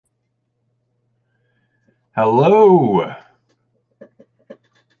Hello.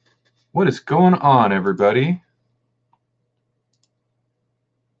 What is going on, everybody?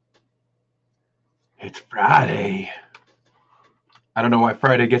 It's Friday. I don't know why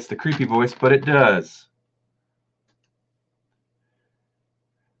Friday gets the creepy voice, but it does.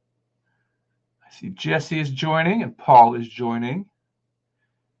 I see Jesse is joining and Paul is joining.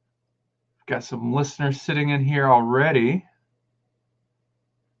 Got some listeners sitting in here already.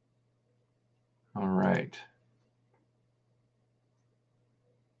 All right.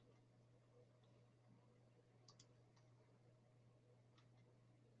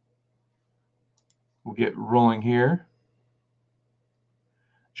 We'll get rolling here.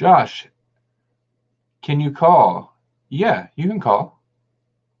 Josh, can you call? Yeah, you can call.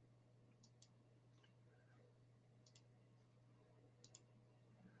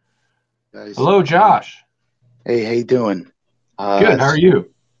 Guys. Hello, Josh. Hey, how you doing? Good. How are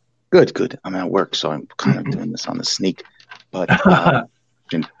you? Good. I'm at work, so I'm kind of doing this on the sneak. But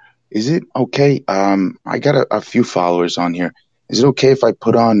is it okay? I got a few followers on here. Is it okay if I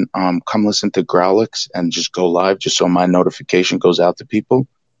put on come listen to Grawlix and just go live, just so my notification goes out to people?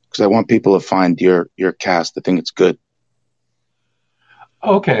 Because I want people to find your cast. I think it's good.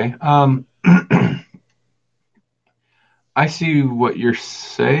 Okay. I see what you're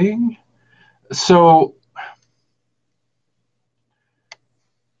saying. So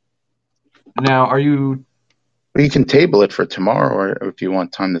now, are you? Or you can table it for tomorrow, or if you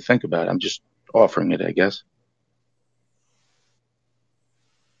want time to think about it. I'm just offering it, I guess.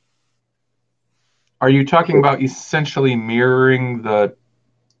 Are you talking about essentially mirroring the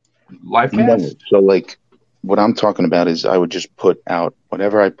live No. cast? So, like, what I'm talking about is I would just put out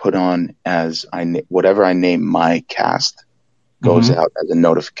whatever I put on as whatever I name my cast goes out as a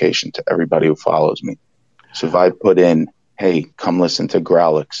notification to everybody who follows me. So if I put in, hey, come listen to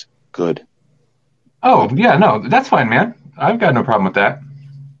Grawlix, good. Oh, yeah, no, that's fine, man. I've got no problem with that.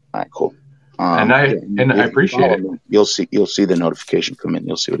 All right, cool. And I appreciate it. You'll see the notification come in.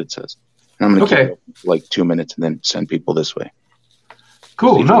 You'll see what it says. And I'm going to keep it for like 2 minutes and then send people this way.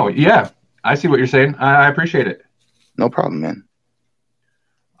 Cool. No, yeah, I see what you're saying. I appreciate it. No problem, man.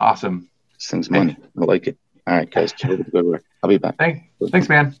 Awesome. This thing's money. I like it. All right, guys. Keep up the good work. I'll be back. Thanks,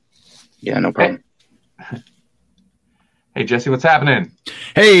 man. Yeah, no problem. Hey, Jesse, what's happening?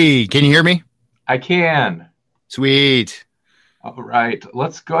 Hey, can you hear me? I can. Sweet. All right,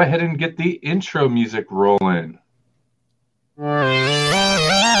 let's go ahead and get the intro music rolling.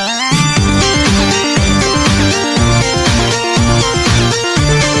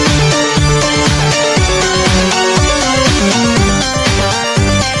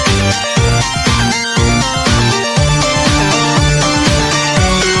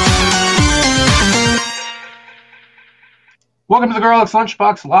 Welcome to the Grawlix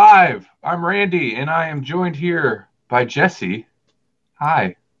Lunchbox Live. I'm Randy, and I am joined here by Jesse.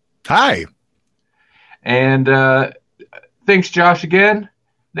 Hi. Hi. And thanks, Josh, again.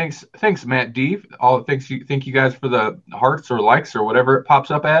 Thanks, Matt D. Thank you guys for the hearts or likes or whatever it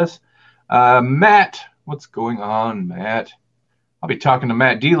pops up as. Matt, what's going on, Matt? I'll be talking to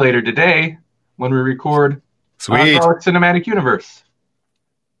Matt D later today when we record Grawlix Cinematic Universe.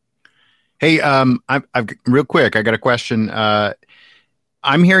 Hey, I've real quick. I got a question.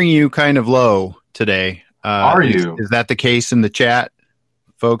 I'm hearing you kind of low today. Are you? Is that the case in the chat,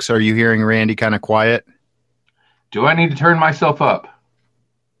 folks? Are you hearing Randy kind of quiet? Do I need to turn myself up?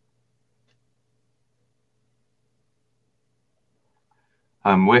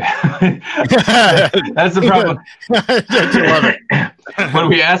 I'm with. That's the problem. Don't you love it? When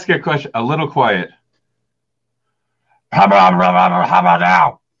we ask a question, a little quiet. How about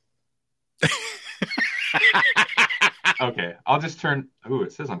now? Okay, I'll just turn. Ooh,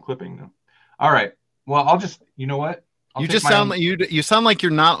 it says I'm clipping though. All right. Well, I'll just. You know what? You just sound like you sound like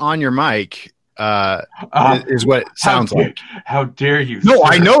you're not on your mic. Is what it sounds like. How dare you? No, sir.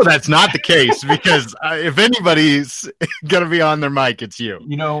 I know that's not the case because if anybody's gonna be on their mic, it's you.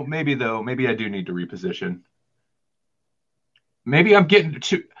 You know, maybe I do need to reposition. Maybe I'm getting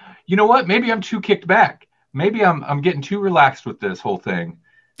too. You know what? Maybe I'm too kicked back. Maybe I'm getting too relaxed with this whole thing.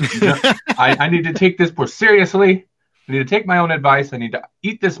 I need to take this more seriously. I need to take my own advice. I need to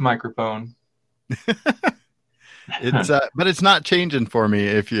eat this microphone. But it's not changing for me.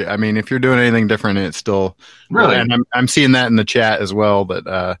 If you're doing anything different, it's still really. And I'm seeing that in the chat as well.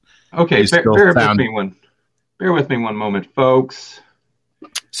 But okay, bear with me one moment, folks.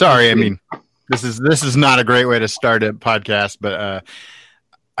 Sorry, I mean this is not a great way to start a podcast, but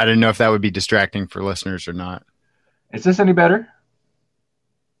I didn't know if that would be distracting for listeners or not. Is this any better?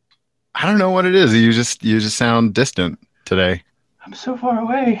 I don't know what it is. You just sound distant today. I'm so far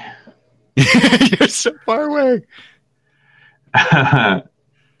away. You're so far away. I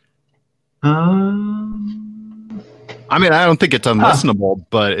I mean, I don't think it's unlistenable,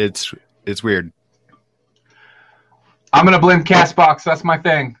 but it's weird. I'm gonna blame Castbox. That's my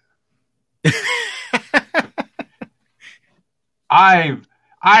thing. I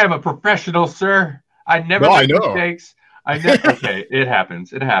am a professional, sir. I never make mistakes. Okay, it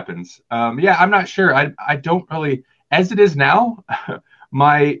happens. It happens. Yeah, I'm not sure. I don't really, as it is now,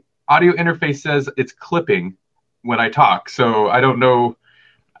 my audio interface says it's clipping when I talk, so I don't know.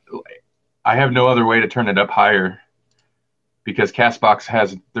 I have no other way to turn it up higher because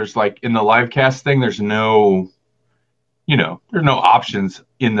Castbox there's like in the live cast thing, there's no options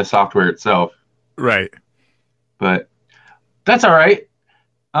in the software itself. Right. But that's all right.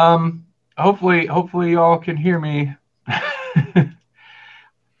 Hopefully y'all can hear me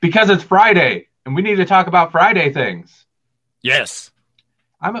because it's Friday and we need to talk about Friday things. Yes.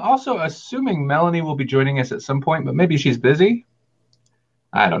 I'm also assuming Melanie will be joining us at some point, but maybe she's busy.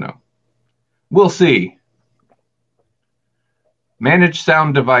 I don't know. We'll see. Manage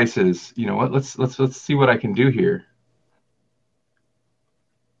sound devices. You know what? Let's see what I can do here.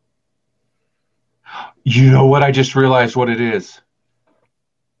 You know what? I just realized what it is.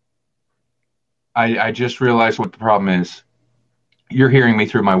 I just realized what the problem is. You're hearing me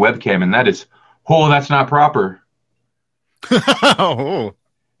through my webcam, and that's not proper. Oh.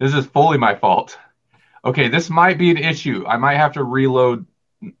 This is fully my fault. Okay, this might be an issue. I might have to reload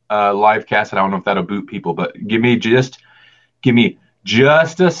live cast. I don't know if that'll boot people, but give me just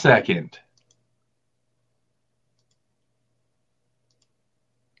a second.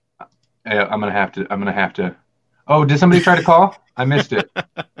 I'm gonna have to. Oh, did somebody try to call? I missed it.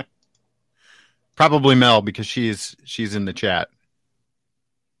 Probably Mel because she's in the chat.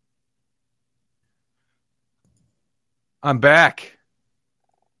 I'm back.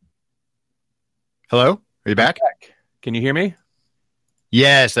 Hello? Are you back? Can you hear me?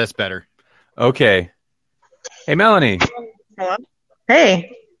 Yes, that's better. Okay. Hey, Melanie. Hello?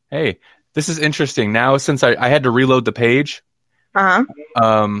 Hey. Hey, this is interesting. Now, since I had to reload the page, it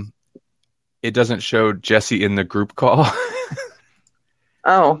doesn't show Jesse in the group call.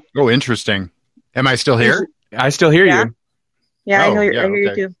 Oh, interesting. Am I still here? I still hear you. Yeah, Oh, I hear okay.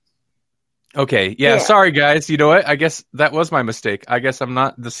 you too. Okay. Yeah, sorry, guys. You know what? I guess that was my mistake. I guess I'm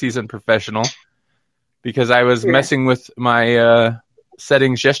not the seasoned professional because I was messing with my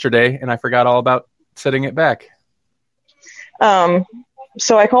settings yesterday and I forgot all about setting it back. So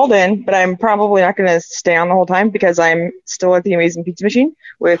I called in, but I'm probably not going to stay on the whole time because I'm still at the Amazing Pizza Machine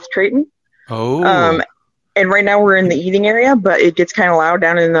with Trayton. Oh. And right now we're in the eating area, but it gets kind of loud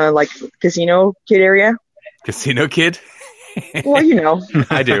down in the casino kid area. Casino kid? Well, you know.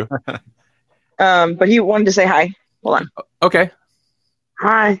 I do. But he wanted to say hi. Hold on. Okay.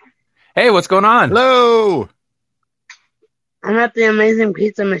 Hi, Hey, what's going on? Hello. I'm at the Amazing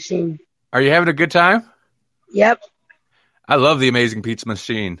Pizza Machine. Are you having a good time? Yep, I love the Amazing Pizza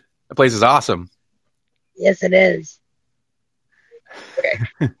Machine. The place is awesome. yes it is.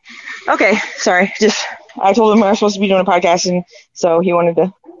 Okay, sorry. I told him we were supposed to be doing a podcast, and so he wanted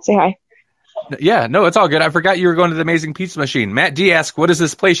to say hi. Yeah, no, it's all good. I forgot you were going to the Amazing Pizza Machine. Matt D asked, what is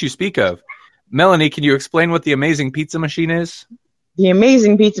this place you speak of? Melanie, can you explain what the Amazing Pizza Machine is? The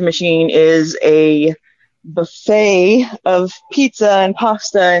Amazing Pizza Machine is a buffet of pizza and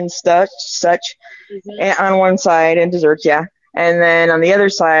pasta and such and on one side, and desserts, yeah. And then on the other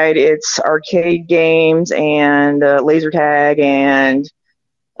side, it's arcade games and laser tag and,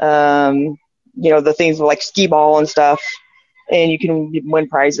 the things like skee ball and stuff. And you can win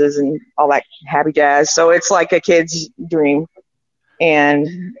prizes and all that happy jazz. So it's like a kid's dream.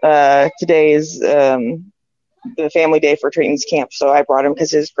 And today is the family day for Trayton's camp. So I brought him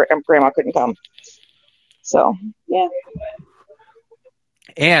because his grandma couldn't come. So, yeah.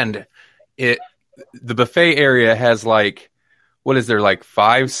 And the buffet area has what is there,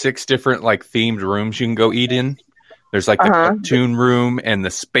 5-6 different themed rooms you can go eat in? There's the cartoon room and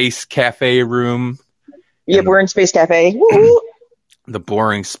the space cafe room. Yep, we're in Space Cafe. Woo-hoo. The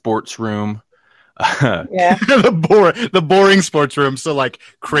boring sports room. Yeah. the boring sports room. So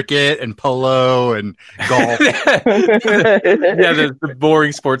cricket and polo and golf. Yeah, the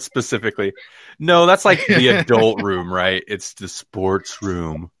boring sports specifically. No, that's the adult room, right? It's the sports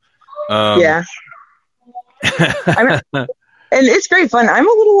room. Yeah. And it's great fun. I'm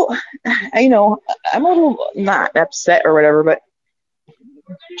a little not upset or whatever, but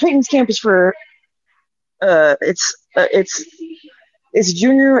Trayton's camp is for it's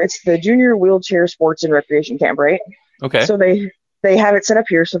the junior wheelchair sports and recreation camp, right? Okay. So they have it set up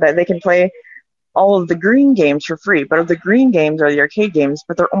here so that they can play all of the green games for free, but the green games are the arcade games,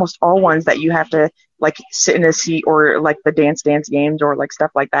 but they're almost all ones that you have to like sit in a seat, or like the dance games, or like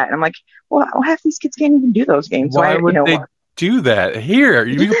stuff like that. And I'm like, well, half these kids can't even do those games. Why would they do that? Here,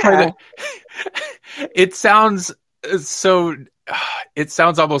 you can play that. It sounds so. It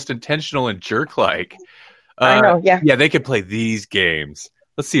sounds almost intentional and jerk-like. I know. Yeah. Yeah, they could play these games.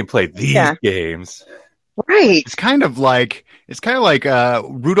 Let's see them play these games. Right. It's kind of like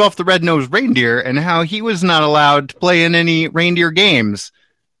Rudolph the Red-Nosed Reindeer and how he was not allowed to play in any reindeer games.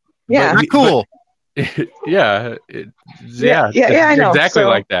 Yeah. But cool. Yeah. I know. Exactly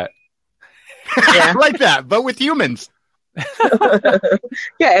like that. Yeah. Like that, but with humans.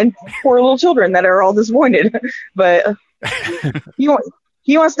 Yeah, and poor little children that are all disappointed. But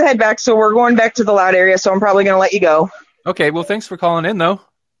he wants to head back, so we're going back to the loud area, so I'm probably going to let you go. Okay, well, thanks for calling in, though.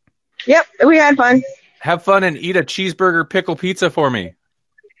 Yep, we had fun. Have fun and eat a cheeseburger pickle pizza for me.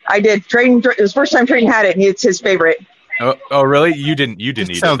 I did. It was the first time Trayden had it, and it's his favorite. Oh, really? You didn't eat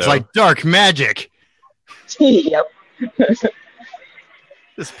it, sounds like dark magic. Yep.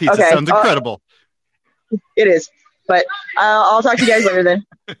 This pizza sounds incredible. It is. But I'll talk to you guys later then.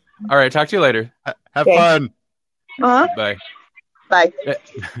 All right, talk to you later. Have fun. Uh-huh. Bye. Bye.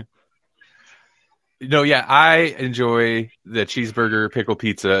 No, yeah, I enjoy the cheeseburger pickle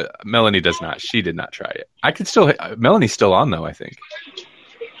pizza. Melanie does not. She did not try it. I could still. Melanie's still on though, I think.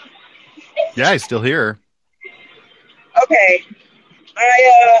 Yeah, he's still here. Okay.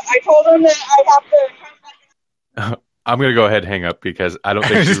 I told him that I have to come back. I'm gonna go ahead and hang up because I don't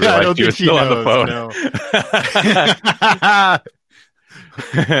think she realized she was still on the phone.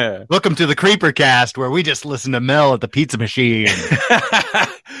 No. Welcome to the Creeper Cast, where we just listen to Mel at the pizza machine.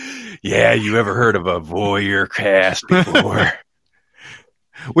 Yeah, you ever heard of a voyeur cast before?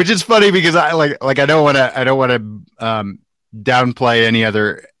 Which is funny because I don't want to downplay any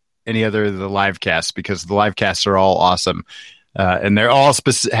other of the live casts, because the live casts are all awesome. And they're all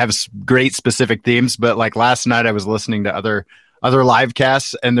have great specific themes. But like last night, I was listening to other live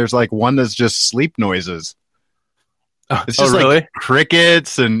casts, and there's like one that's just sleep noises. It's just really? Like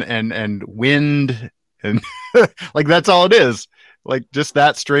crickets and wind, and like that's all it is. Like just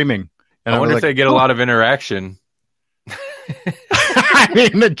that streaming. And I wonder if they get a lot of interaction. I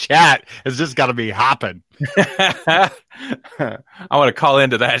mean, the chat has just got to be hopping. I want to call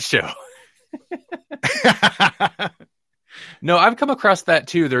into that show. No, I've come across that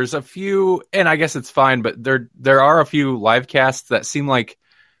too. There's a few, and I guess it's fine, but there are a few live casts that seem like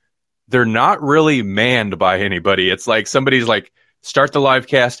they're not really manned by anybody. It's like somebody's like, start the live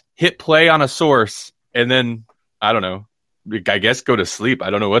cast, hit play on a source, and then, I don't know, I guess go to sleep. I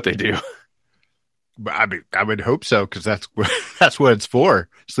don't know what they do. I mean, I would hope so, because that's what it's for.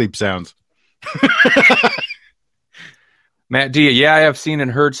 Sleep sounds. Matt D, yeah, I have seen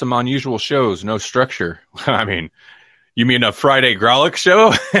and heard some unusual shows. No structure. I mean, you mean a Friday Grawlix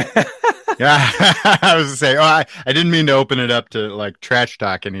show? Yeah, I was going to say, I didn't mean to open it up to like trash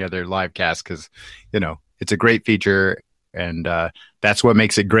talk any other live cast, because, it's a great feature, and that's what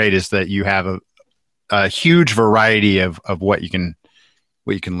makes it great, is that you have a huge variety of what you can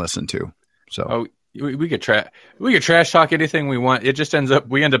listen to. So we could trash talk anything we want. It just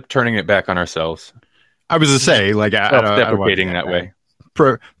we end up turning it back on ourselves. I was to say, like, self-deprecating that way.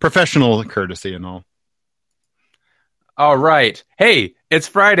 Professional courtesy and all. All right. Hey, it's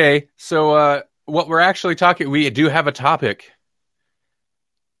Friday, so what we're actually talking, we do have a topic.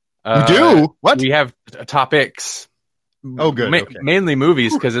 We do? What? We have topics. Oh, good. Okay. Mainly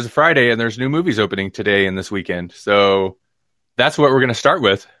movies, because it's Friday and there's new movies opening today and this weekend. So that's what we're going to start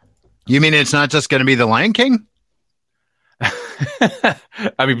with. You mean it's not just going to be The Lion King?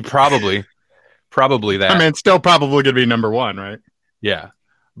 I mean, probably that. I mean, it's still probably going to be number one, right? Yeah,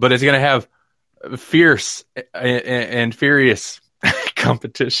 but it's going to have fierce and furious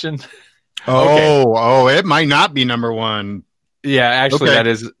competition. Oh, it might not be number one. Yeah, actually, That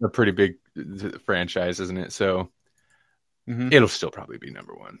is a pretty big franchise, isn't it? So it'll still probably be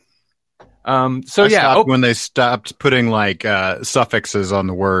number one. When they stopped putting like suffixes on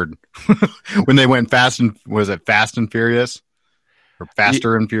the word, when they went Fast and Furious, or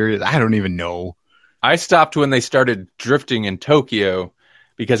Faster and Furious? I don't even know. I stopped when they started drifting in Tokyo,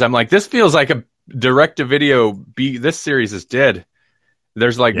 because I'm like, this feels like a direct-to-video. This series is dead.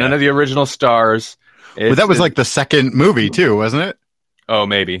 There's like none of the original stars. But that was like the second movie too, wasn't it? Oh,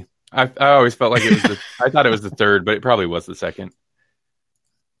 maybe. I always felt like it was. I thought it was the third, but it probably was the second.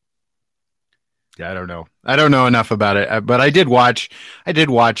 Yeah, I don't know. I don't know enough about it, but I did watch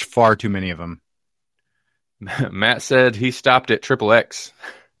far too many of them. Matt said he stopped at XXX.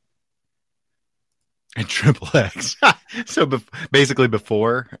 At XXX. So basically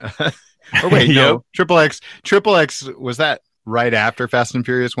before. Or wait, no, Triple X was that right after Fast and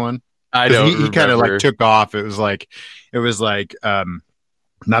Furious 1? I don't. He kind of like took off. It was like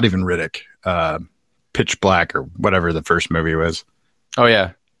not even Riddick, Pitch Black or whatever the first movie was. Oh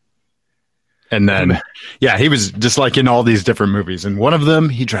yeah. And then he was just like in all these different movies, and one of them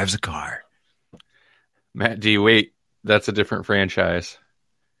he drives a car. Matt D, wait, that's a different franchise.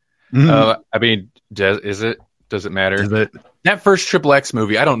 Mm-hmm. I mean, is it? Does it matter? Is it? That first Triple X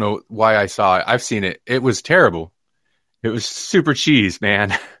movie, I don't know why I saw it. I've seen it. It was terrible. It was super cheese,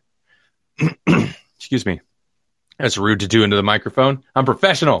 man. Excuse me. That's rude to do into the microphone. I'm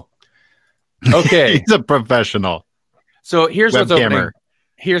professional. Okay. He's a professional. So here's what's opening.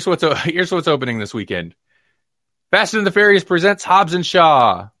 Here's what's opening this weekend. Fast and the Furious presents Hobbs and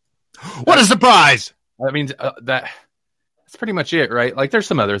Shaw. What a surprise! I mean, that's pretty much it, right? Like, there's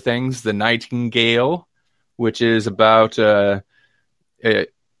some other things. The Nightingale, which is about a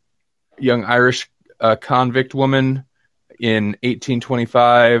young Irish convict woman in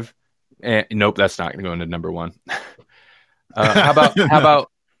 1825. And nope, that's not going to go into number one. How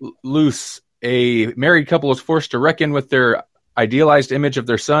about Loose? A married couple is forced to reckon with their idealized image of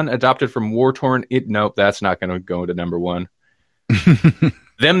their son, adopted from war-torn. Nope, that's not going to go into number one.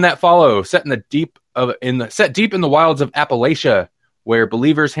 Them That Follow, set deep in the wilds of Appalachia, where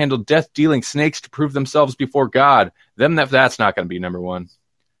believers handle death-dealing snakes to prove themselves before God. That's not going to be number one.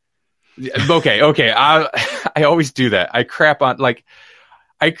 Okay. I always do that. I crap on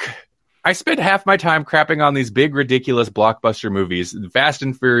I spend half my time crapping on these big, ridiculous blockbuster movies, Fast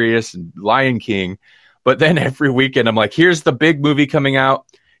and Furious and Lion King. But then every weekend, I'm like, here's the big movie coming out.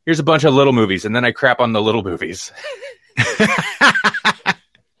 Here's a bunch of little movies. And then I crap on the little movies.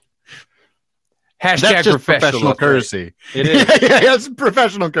 Hashtag professional courtesy. It is. That's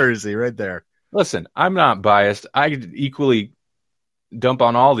professional courtesy right there. Listen, I'm not biased. I could equally dump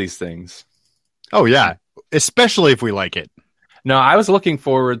on all these things. Oh, yeah. Especially if we like it. No, I was looking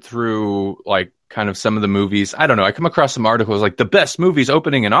forward through like kind of some of the movies. I don't know. I come across some articles like the best movies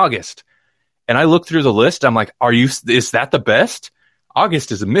opening in August. And I look through the list. I'm like, is that the best?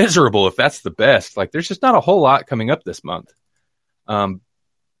 August is miserable if that's the best. Like, there's just not a whole lot coming up this month. But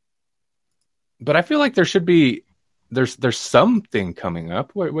I feel like there should be, there's something coming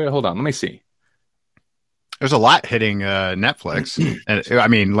up. Wait, hold on. Let me see. There's a lot hitting Netflix. And I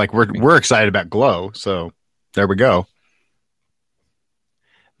mean, like we're excited about Glow. So there we go.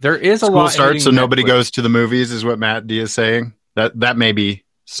 There is a School lot. starts, so Netflix. nobody goes to the movies, is what Matt D is saying. That may be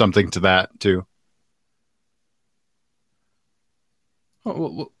something to that too.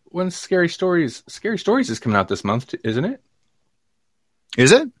 Oh, when Scary Stories is coming out this month, isn't it?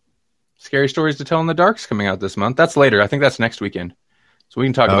 Is it? Scary Stories to Tell in the Dark's coming out this month. That's later. I think that's next weekend. So we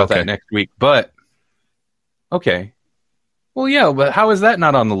can talk about that next week. But okay. Well, yeah, but how is that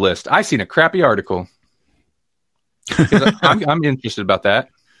not on the list? I seen a crappy article. I'm interested about that.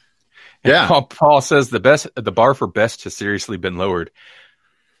 Yeah. Paul says the bar for best has seriously been lowered.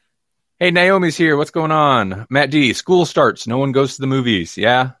 Hey, Naomi's here. What's going on? Matt D, school starts. No one goes to the movies.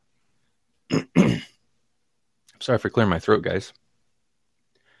 Yeah. I'm sorry for clearing my throat, guys.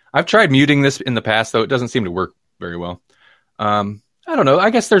 I've tried muting this in the past, though. It doesn't seem to work very well. I don't know.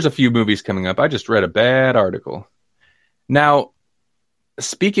 I guess there's a few movies coming up. I just read a bad article. Now,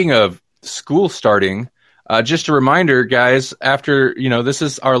 speaking of school starting, just a reminder, guys, after, this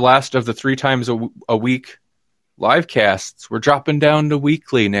is our last of the 3 times a week live casts. We're dropping down to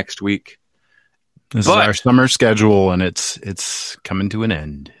weekly next week. This is our summer schedule, and it's coming to an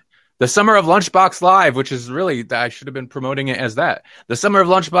end. The Summer of Lunchbox Live, which is really, I should have been promoting it as that. The Summer of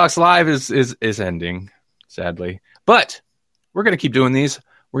Lunchbox Live is ending, sadly. But we're going to keep doing these.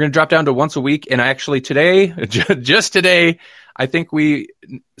 We're going to drop down to once a week. And actually today, just today, I think we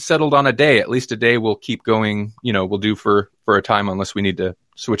settled on a day. At least a day we'll keep going. We'll do for a time unless we need to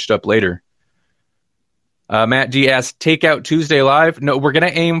switch it up later. Matt D asked, Takeout Tuesday Live. No, we're going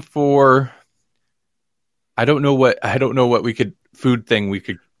to aim for, I don't know what food thing we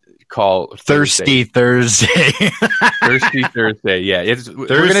could call Thirsty Thursday. Thirsty Thursday. Yeah. We're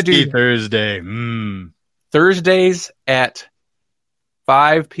going to do Thursday. Thursdays at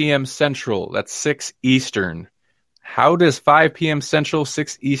 5 p.m. Central. That's 6 Eastern. How does 5 p.m. Central,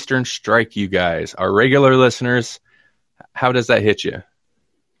 6 Eastern strike you guys? Our regular listeners, how does that hit you?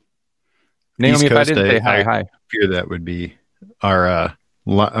 Naomi, if I didn't say hi. I fear that would be our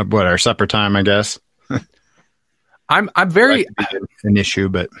our supper time, I guess. I'm very an issue,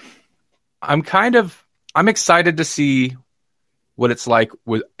 but I'm excited to see what it's like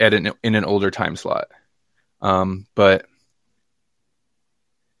in an older time slot. But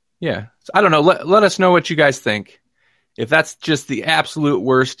yeah, I don't know. Let us know what you guys think. if that's just the absolute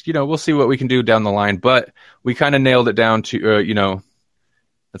worst, we'll see what we can do down the line. But we kind of nailed it down to,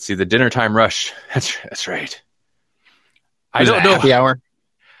 let's see, the dinner time rush. That's right. I don't know. Happy hour.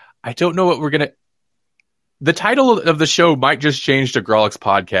 I don't know what we're going to. The title of the show might just change to Grawlix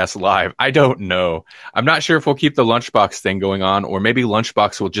Podcast Live. I don't know. I'm not sure if we'll keep the Lunchbox thing going on, or maybe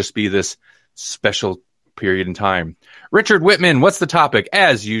Lunchbox will just be this special period in time. Richard Whitman, what's the topic?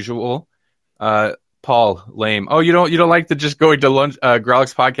 As usual. Paul, lame. Oh, you don't like to just going to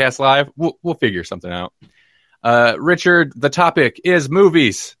Grawlix Podcast Live? We'll figure something out. Richard, the topic is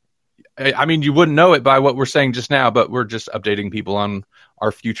movies. I mean, you wouldn't know it by what we're saying just now, but we're just updating people on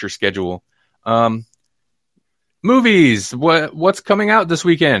our future schedule. Movies. What's coming out this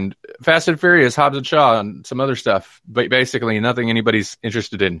weekend? Fast and Furious, Hobbs and Shaw, and some other stuff. But basically, nothing anybody's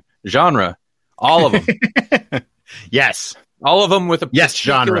interested in. Genre. All of them. Yes. All of them with a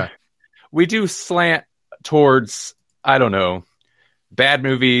genre. We do slant towards, I don't know, bad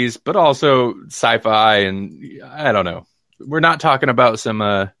movies, but also sci-fi, and I don't know. We're not talking about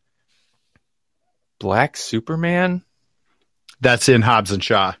some Black Superman. That's in Hobbs and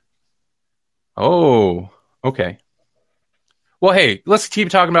Shaw. Oh, okay. Well, hey, let's keep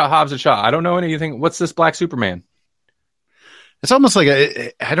talking about Hobbs and Shaw. I don't know anything. What's this Black Superman? It's almost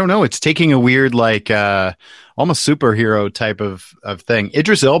like I don't know. It's taking a weird, like, almost superhero type of thing.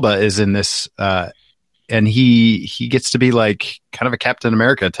 Idris Elba is in this, and he gets to be like kind of a Captain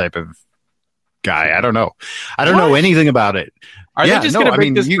America type of guy. I don't know. I don't know anything about it. Are they just going to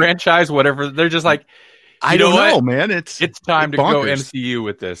make this franchise whatever? They're just like, I don't know, man. It's time to go MCU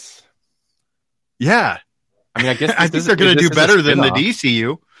with this. Yeah. I mean, I guess I think they're going to do better than the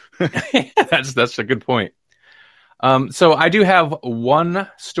DCU. That's a good point. So I do have one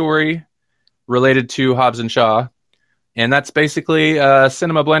story related to Hobbs and Shaw, and that's basically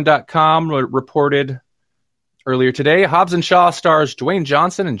cinemablend.com reported earlier today. Hobbs and Shaw stars Dwayne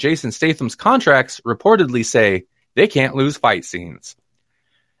Johnson and Jason Statham's contracts reportedly say they can't lose fight scenes.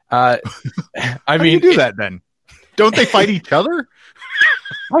 I mean, how do you do that then? Don't they fight each other?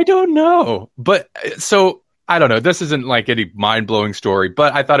 I don't know. But so I don't know. This isn't like any mind-blowing story,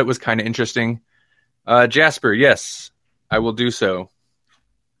 but I thought it was kind of interesting. Jasper, yes, I will do so.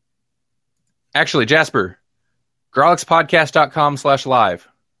 Actually, Jasper, grawlixpodcast.com/live.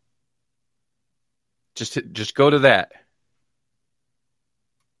 Just go to that.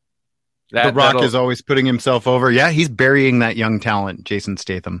 The Rock is always putting himself over. Yeah, he's burying that young talent, Jason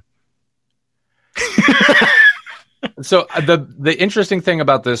Statham. So the interesting thing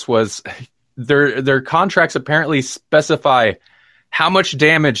about this was their contracts apparently specify how much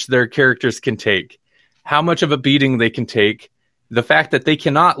damage their characters can take, how much of a beating they can take, the fact that they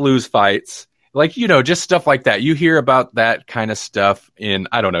cannot lose fights, like, just stuff like that. You hear about that kind of stuff in,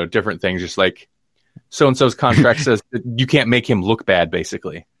 I don't know, different things, just like so-and-so's contract says that you can't make him look bad,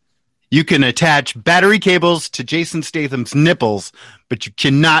 basically. You can attach battery cables to Jason Statham's nipples, but you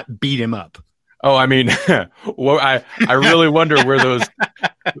cannot beat him up. Oh, I mean, well, I really wonder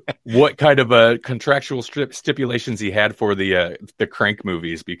what kind of contractual stipulations he had for the Crank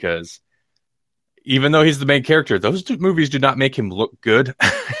movies, because even though he's the main character, those movies do not make him look good.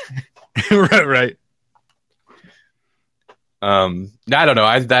 Right. I don't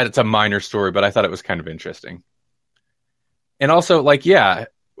know. That's a minor story, but I thought it was kind of interesting. And also, like, yeah,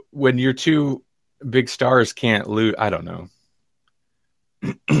 when your two big stars can't lose, I don't know.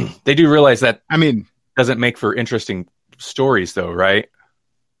 They do realize that. I mean, doesn't make for interesting stories, though, right?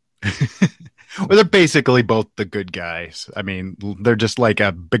 Well, they're basically both the good guys. I mean, they're just like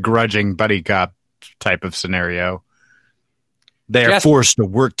a begrudging buddy cop type of scenario. They are forced to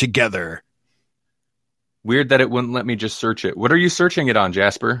work together. Weird that it wouldn't let me just search it. What are you searching it on,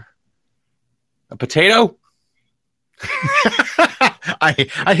 Jasper? A potato?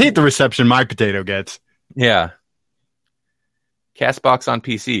 I hate the reception my potato gets. Yeah. Castbox on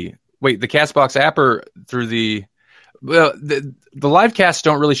PC. Wait, the Castbox app or through the live casts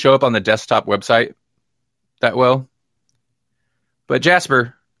don't really show up on the desktop website that well. But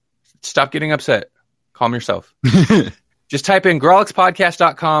Jasper, stop getting upset. Calm yourself. Just type in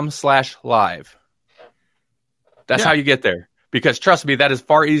grawlixpodcast.com/live. That's how you get there. Because trust me, that is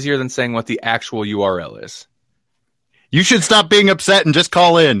far easier than saying what the actual URL is. You should stop being upset and just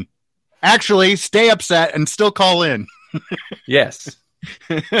call in. Actually, stay upset and still call in. Yes.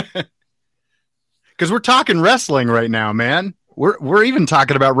 Because we're talking wrestling right now, man. We're even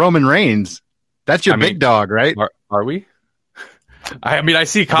talking about Roman Reigns. That's your big dog, right? Are we? I mean, I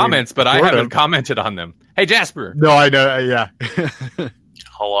see comments, but I haven't commented on them. Hey, Jasper. No, I know. Yeah.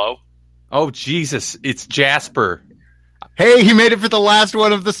 Hello? Oh, Jesus. It's Jasper. Hey, he made it for the last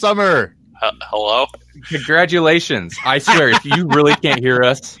one of the summer. Hello? Congratulations. I swear, if you really can't hear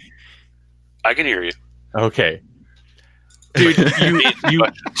us. I can hear you. Okay. Dude,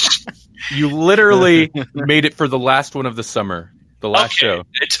 you literally made it for the last one of the summer. The last show.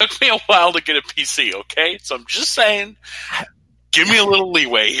 It took me a while to get a PC, okay? So I'm just saying, give me a little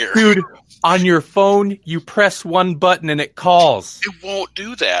leeway here. Dude, on your phone, you press one button and it calls. It won't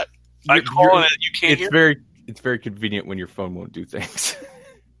do that. I call it, you can't hear. It's very convenient when your phone won't do things.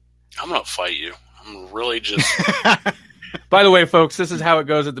 I'm going to fight you. I'm really just... By the way, folks, this is how it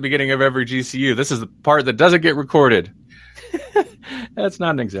goes at the beginning of every GCU. This is the part that doesn't get recorded. That's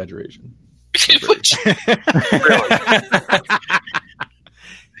not an exaggeration.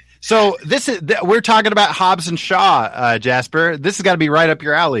 So we're talking about Hobbs and Shaw, Jasper. This has got to be right up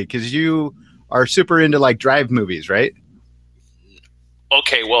your alley because you are super into like drive movies, right?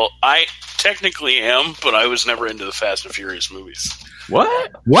 Okay, well, I technically am, but I was never into the Fast and Furious movies.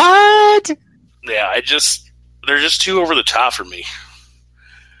 What? Yeah, they're just too over the top for me.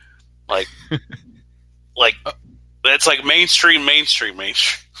 Like that's like mainstream.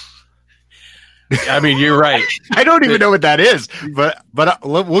 I mean, you're right. I don't even know what that is, but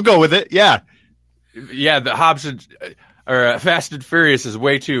we'll go with it. Yeah. Yeah, the Hobbs or Fast and Furious is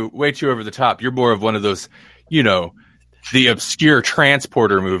way too over the top. You're more of one of those, the obscure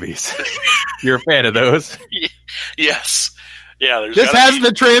transporter movies. You're a fan of those? Yes. Yeah. This has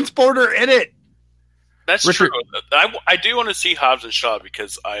the transporter in it. That's true. I do want to see Hobbs and Shaw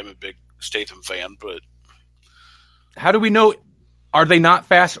because I am a big Statham fan, but how do we know? Are they not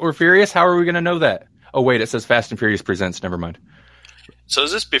Fast or Furious? How are we going to know that? Oh, wait, it says Fast and Furious Presents. Never mind. So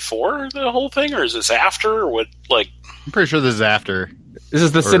is this before the whole thing, or is this after? Or what? Like, I'm pretty sure this is after. This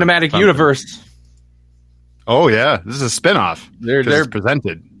is the cinematic universe. Oh yeah, this is a spinoff. They're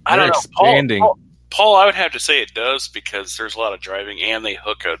presented. I don't know. Expanding. Paul, I would have to say it does because there's a lot of driving, and they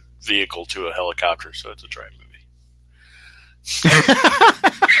hook a vehicle to a helicopter, so it's a drive movie.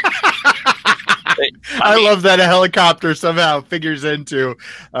 I love that a helicopter somehow figures into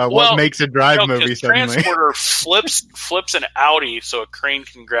what makes a drive movie suddenly. Transporter flips an Audi so a crane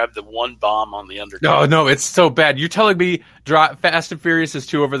can grab the one bomb on the undercarriage. No, it's so bad. You're telling me Fast and Furious is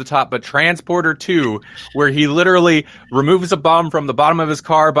too over the top, but Transporter 2, where he literally removes a bomb from the bottom of his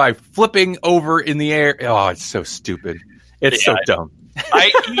car by flipping over in the air. Oh, it's so stupid. It's so dumb.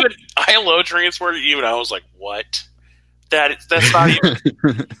 I love Transporter. Even I was like, what? That's not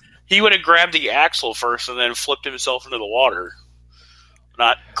even... He would have grabbed the axle first and then flipped himself into the water.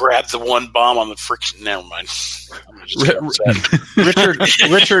 Not grab the one bomb on the friction. Never mind.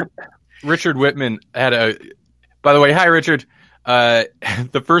 Richard Whitman had a... By the way, hi, Richard.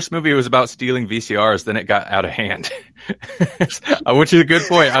 The first movie was about stealing VCRs, then it got out of hand. Which is a good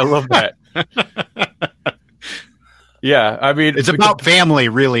point. I love that. Yeah, I mean... It's about family,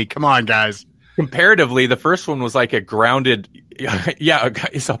 really. Come on, guys. Comparatively, the first one was like a grounded... Yeah,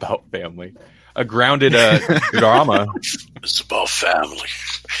 it's about family. A grounded drama. It's about family.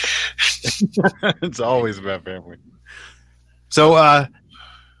 It's always about family. So,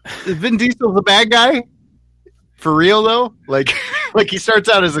 Vin Diesel's a bad guy? For real, though? Like he starts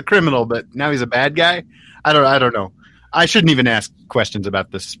out as a criminal, but now he's a bad guy? I don't know. I shouldn't even ask questions about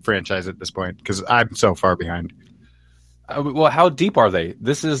this franchise at this point, because I'm so far behind. Well, how deep are they?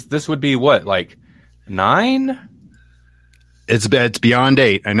 This would be what, like 9? It's beyond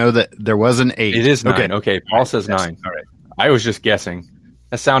 8. I know that there was an 8. It is 9. Okay, Paul says 9. All right. I was just guessing.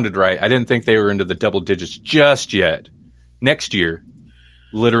 That sounded right. I didn't think they were into the double digits just yet. Next year,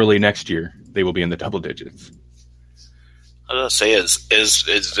 literally next year, they will be in the double digits. I was gonna say, is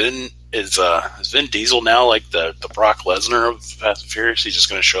Vin Diesel now like the Brock Lesnar of Fast and Furious? He's just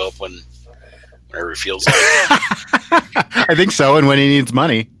going to show up whenever he feels like it. I think so, and when he needs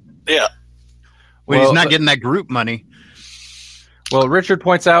money. Yeah. When he's not getting that group money. Well, Richard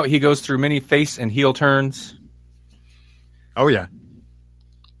points out he goes through many face and heel turns. Oh, yeah.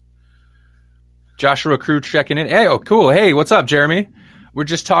 Joshua Crew checking in. Hey, oh, cool. Hey, what's up, Jeremy? We're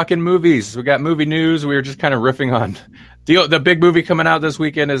just talking movies. We got movie news. We were just kind of riffing on the big movie coming out this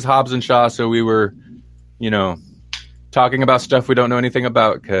weekend is Hobbs and Shaw. So we were, talking about stuff we don't know anything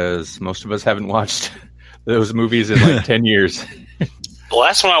about because most of us haven't watched those movies in like 10 years. The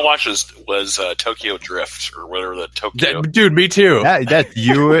last one I watched was Tokyo Drift or whatever the Tokyo. Dude, me too. That's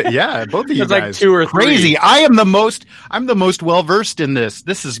you. Yeah, both of you guys. Like 2 or 3. Crazy. I'm the most well versed in this.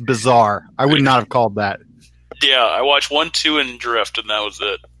 This is bizarre. I would not have called that. Yeah, I watched 1, 2, and Drift, and that was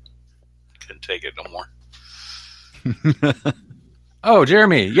it. Couldn't take it no more. Oh,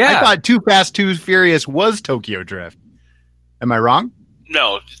 Jeremy. Yeah, I thought Too Fast, Too Furious was Tokyo Drift. Am I wrong?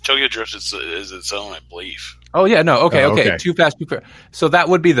 No, Tokyo Drift is its own, I believe. Oh yeah, no, okay. Okay. Too Fast, Too Furious. So that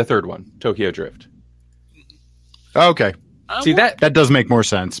would be the third one, Tokyo Drift. Okay. See that does make more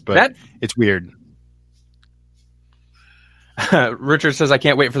sense, but it's weird. Richard says, I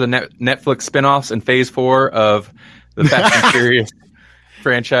can't wait for the Netflix spinoffs in Phase 4 of the Fast and Furious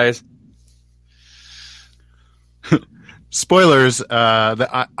franchise. Spoilers: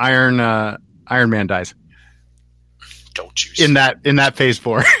 the Iron Man dies. Don't you? In that Phase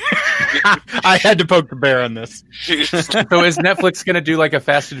 4. I had to poke the bear on this. So is Netflix going to do like a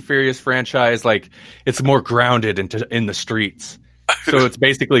Fast and Furious franchise? Like it's more grounded in the streets. So it's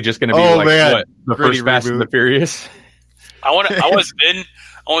basically just going to be what, the first Fast and the Furious. I want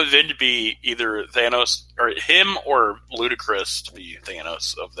Vin to be either Thanos or him or Ludacris to be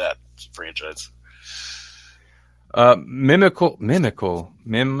Thanos of that franchise. Mimical.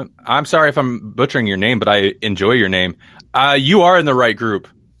 I'm sorry if I'm butchering your name, but I enjoy your name. You are in the right group.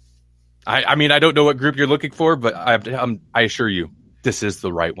 I mean, I don't know what group you're looking for, but I assure you, this is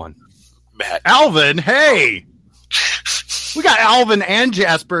the right one. Matt. Alvin, hey! We got Alvin and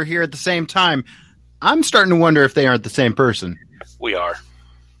Jasper here at the same time. I'm starting to wonder if they aren't the same person. We are.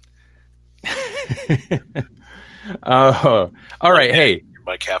 All right, hey.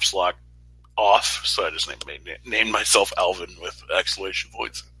 My caps lock off, so I just named myself Alvin with exclamation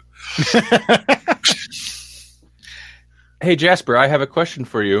points. Hey Jasper, I have a question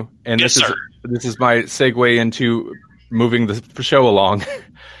for you, and yes, this is my segue into moving the show along.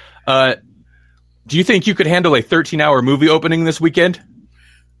 Do you think you could handle a 13-hour movie opening this weekend?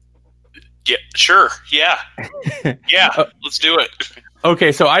 Yeah, sure. Yeah. Yeah, let's do it.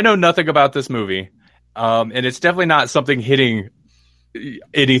 Okay, so I know nothing about this movie, and it's definitely not something hitting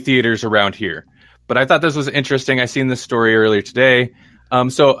any theaters around here. But I thought this was interesting. I seen this story earlier today.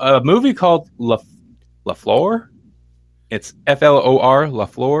 So a movie called La Flor. It's FLOR, La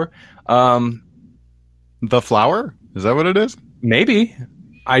Flor. The Flower? Is that what it is? Maybe.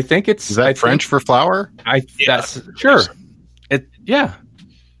 I think it's... Is that French for flower? That's sure. It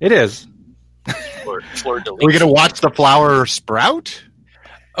is. Fleur Are we going to watch the flower sprout?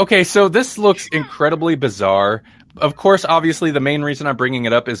 Okay, so this looks incredibly bizarre. Of course, obviously, the main reason I'm bringing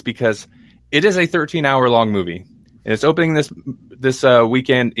it up is because it is a 13-hour-long movie. And it's opening this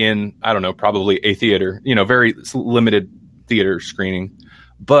weekend in, I don't know, probably a theater. Very limited theater screening.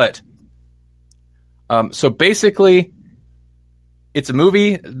 But, so basically, it's a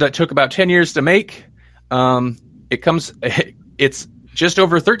movie that took about 10 years to make. It's just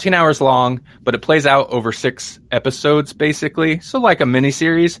over 13 hours long, but it plays out over 6 episodes, basically. So like a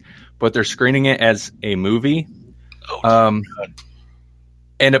miniseries, but they're screening it as a movie. And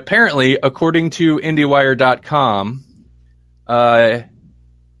apparently, according to IndieWire.com,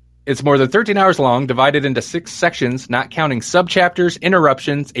 it's more than 13 hours long, divided into 6 sections, not counting subchapters,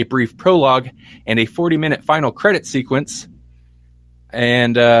 interruptions, a brief prologue, and a 40-minute final credit sequence.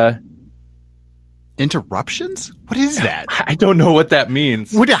 And interruptions? What is that? I don't know what that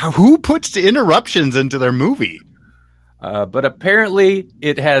means. Who puts the interruptions into their movie? But apparently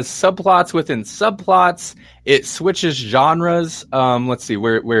it has subplots within subplots. It switches genres. Let's see,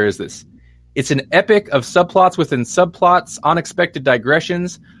 where is this? It's an epic of subplots within subplots, unexpected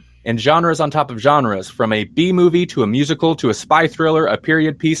digressions, and genres on top of genres, from a B-movie to a musical to a spy thriller, a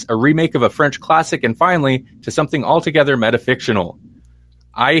period piece, a remake of a French classic, and finally to something altogether metafictional.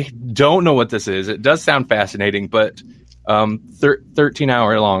 I don't know what this is. It does sound fascinating, but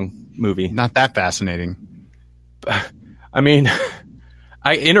 13-hour long movie. Not that fascinating. I mean,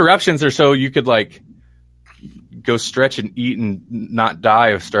 interruptions are so you could like go stretch and eat and not die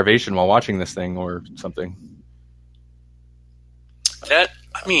of starvation while watching this thing or something.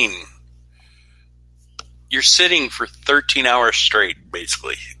 You're sitting for 13 hours straight,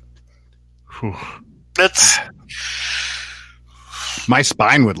 basically. Whew. That's... My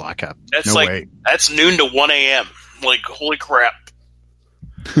spine would lock up. That's that's noon to 1 a.m. Like, holy crap.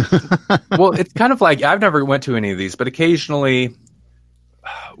 Well, it's kind of like, I've never went to any of these, but occasionally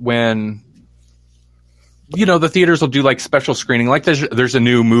when, the theaters will do like special screening, like there's a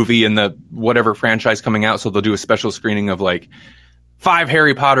new movie in the whatever franchise coming out, so they'll do a special screening of like 5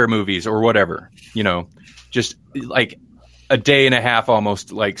 Harry Potter movies or whatever, just like a day and a half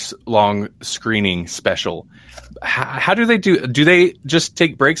almost like long screening special. How do they do they just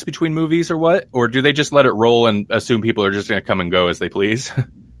take breaks between movies or what? Or do they just let it roll and assume people are just going to come and go as they please?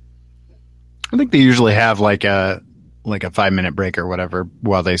 I think they usually have like a 5-minute break or whatever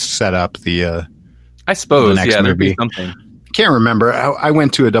while they set up the I suppose, the next there'd movie. be something. Can't remember. I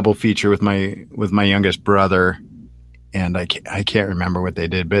went to a double feature with my youngest brother, and I can't remember what they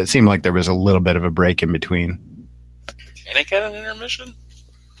did, but it seemed like there was a little bit of a break in between. Titanic had an intermission?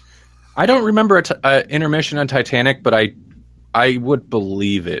 I don't remember an intermission on Titanic, but I would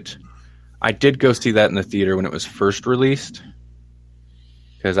believe it. I did go see that in the theater when it was first released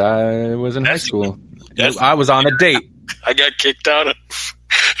because I was in high school. I was on a date. I got kicked out of.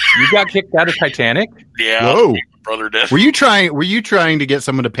 You got kicked out of Titanic? Yeah. Whoa. My brother did. Were you trying to get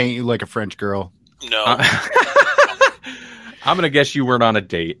someone to paint you like a French girl? No. I'm gonna guess you weren't on a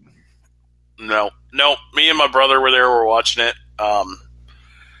date. No. Me and my brother were there. We're watching it.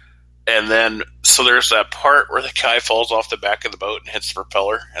 And then, so there's that part where the guy falls off the back of the boat and hits the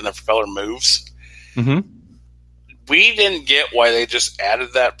propeller, and the propeller moves. Mm-hmm. We didn't get why they just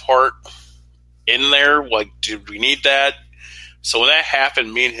added that part in there. Like, did we need that? So when that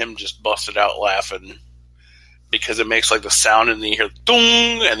happened, me and him just busted out laughing because it makes like the sound, and then you hear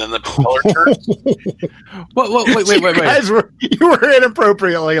 "dong," and then the propeller turns. Wait. You were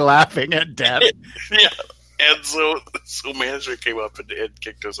inappropriately laughing at death. Yeah. And so management came up and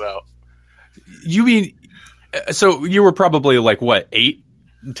kicked us out. You mean, so you were probably like, what, 8,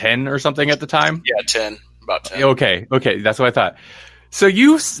 10 or something at the time? Yeah, 10. About 10. Okay, that's what I thought. So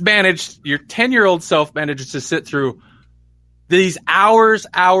your 10-year-old self managed to sit through these hours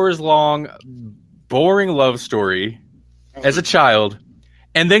long, boring love story as a child,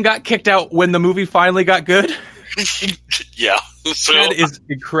 and then got kicked out when the movie finally got good? Yeah. So, that is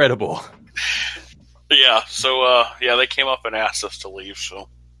incredible. Yeah, so they came up and asked us to leave, so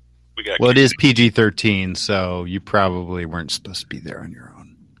we got. Well, it is PG-13, so you probably weren't supposed to be there on your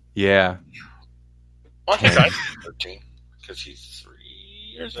own. Yeah. Well, I think I'm 13 because he's 3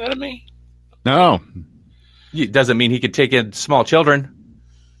 years ahead of me. No, It doesn't mean he could take in small children.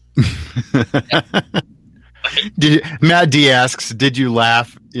 Matt D asks, "Did you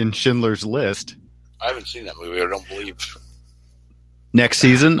laugh in Schindler's List?" I haven't seen that movie. I don't believe. Next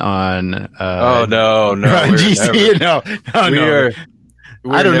season on no, on GC, no. I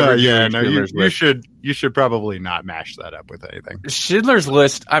don't know. Yeah, no, you should probably not mash that up with anything. Schindler's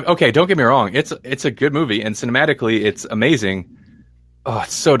List. Okay, don't get me wrong. It's a good movie, and cinematically, it's amazing. Oh,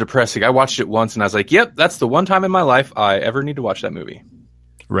 it's so depressing. I watched it once, and I was like, "Yep, that's the one time in my life I ever need to watch that movie."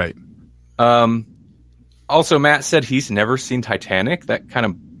 Right. Also, Matt said he's never seen Titanic. That kind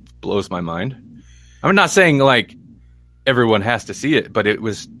of blows my mind. I'm not saying like everyone has to see it, but it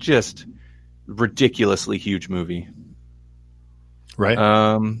was just ridiculously huge movie. Right.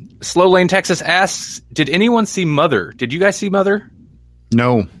 Slow Lane Texas asks, did anyone see Mother? Did you guys see Mother?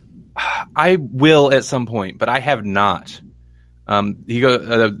 No. I will at some point, but I have not. They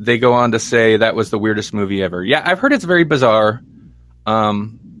go on to say that was the weirdest movie ever. Yeah, I've heard it's very bizarre.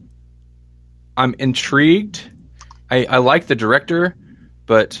 I'm intrigued. I like the director,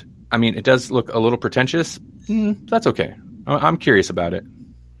 but I mean, it does look a little pretentious. That's okay. I'm curious about it.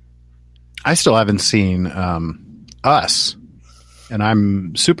 I still haven't seen Us, and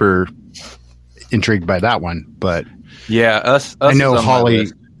I'm super intrigued by that one. But yeah, Us I know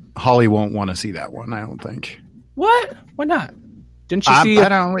Holly won't want to see that one. I don't think. What? Why not? Didn't you see? I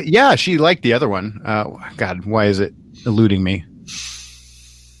don't. Yeah, she liked the other one. God, why is it eluding me?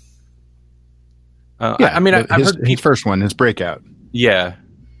 Yeah, I mean, I've heard his first one, his Breakout. Yeah.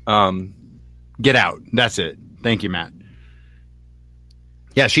 Get Out. That's it. Thank you, Matt.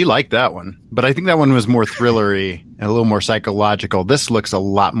 Yeah, she liked that one, but I think that one was more thrillery and a little more psychological. This looks a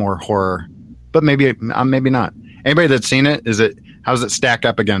lot more horror, but maybe not. Anybody that's seen it, how does it stack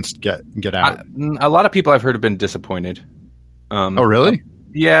up against Get Out? A lot of people I've heard have been disappointed. Oh, really?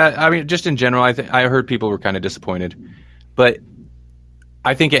 Yeah, I mean, just in general, I heard people were kind of disappointed, but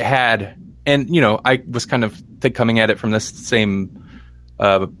I think it had, and I was kind of coming at it from this same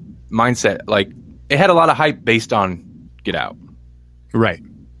mindset. Like, it had a lot of hype based on Get Out. Right.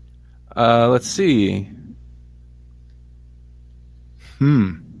 Let's see.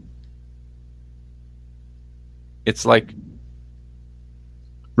 It's like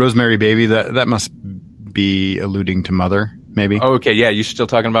Rosemary Baby. That must be alluding to Mother, maybe. Oh, okay, yeah. You still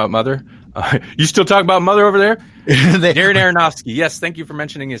talking about Mother? You still talking about Mother over there? Darren Aronofsky. Yes, thank you for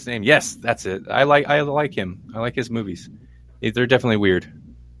mentioning his name. Yes, that's it. I like him. I like his movies. They're definitely weird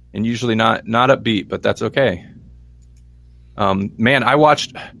and usually not upbeat, but that's okay. Man, I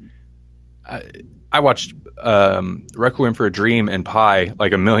watched Requiem for a Dream and Pi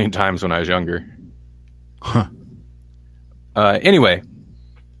like 1,000,000 times when I was younger. Huh. Anyway,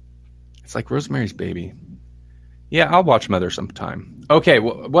 it's like Rosemary's Baby. Yeah, I'll watch Mother sometime. Okay,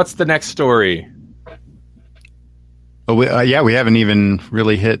 what's the next story? Oh, we haven't even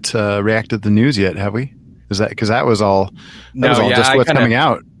really hit reacted to the news yet, have we? Because that was all just what's coming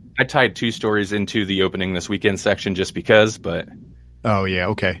out. I tied 2 stories into the opening this weekend section just because, but... Oh, yeah,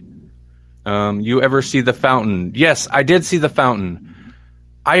 okay. You ever see The Fountain? Yes, I did see The Fountain.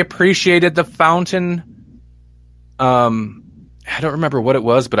 I appreciated The Fountain. I don't remember what it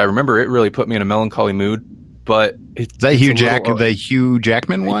was, but I remember it really put me in a melancholy mood. But is that the Hugh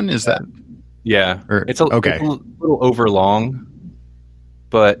Jackman one? Is that? Yeah, it's a little overlong,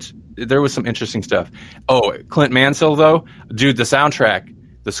 but there was some interesting stuff. Oh, Clint Mansell though, dude, the soundtrack,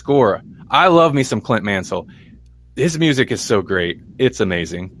 the score. I love me some Clint Mansell. His music is so great; it's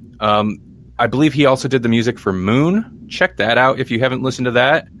amazing. I believe he also did the music for Moon. Check that out if you haven't listened to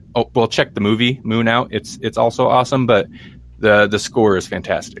that. Oh, well, check the movie Moon out. It's also awesome, but the score is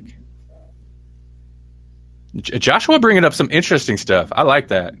fantastic. Joshua bringing up some interesting stuff. I like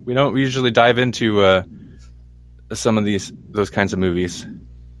that. We don't usually dive into some of those kinds of movies.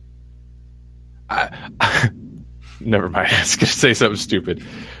 Never mind. I was going to say something stupid.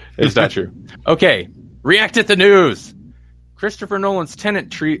 It's not true. Okay. React at the news. Christopher Nolan's Tenet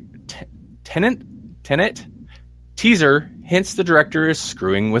teaser hints the director is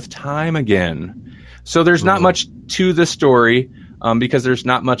screwing with time again. So there's not much to the story. Because there's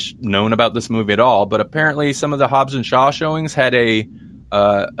not much known about this movie at all, but apparently some of the Hobbs and Shaw showings had a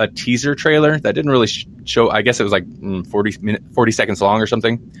teaser trailer that didn't really show. I guess it was like 40 seconds long or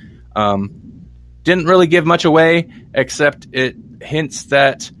something. Didn't really give much away, except it hints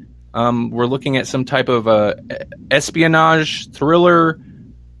that we're looking at some type of espionage thriller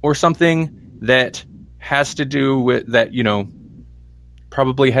or something that has to do with that.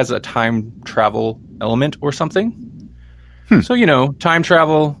 Probably has a time travel element or something. So, time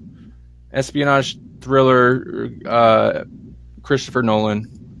travel, espionage, thriller, Christopher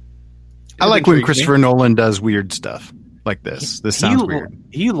Nolan. I like when Christopher Nolan does weird stuff like this. This sounds weird.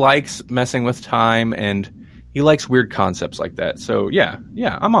 He likes messing with time, and he likes weird concepts like that. So, yeah,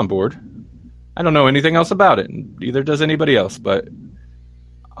 I'm on board. I don't know anything else about it, and neither does anybody else, but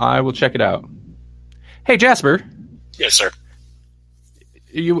I will check it out. Hey, Jasper. Yes, sir.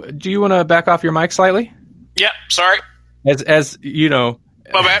 Do you want to back off your mic slightly? Yeah, sorry. As you know,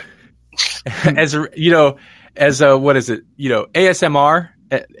 my bad. as what is it? ASMR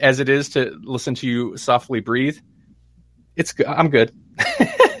as it is to listen to you softly breathe. I'm good.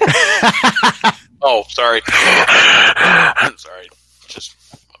 Oh, sorry. I'm sorry. Just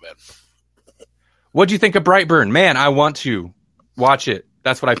my bad. What do you think of Brightburn? Man, I want to watch it.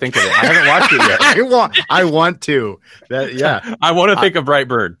 That's what I think of it. I haven't watched it yet. I want to. I want to think of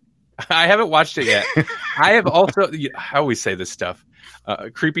Brightburn. I haven't watched it yet. I have also. I always say this stuff.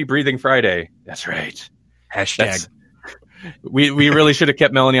 Creepy Breathing Friday. That's right. Hashtag. We really should have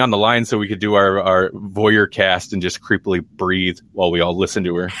kept Melanie on the line so we could do our voyeur cast and just creepily breathe while we all listen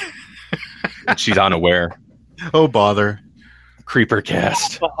to her. She's unaware. Oh, bother. Creeper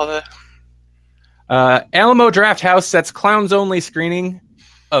cast. Alamo Drafthouse sets clowns-only screening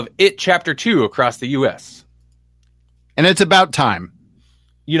of It Chapter 2 across the U.S. And it's about time.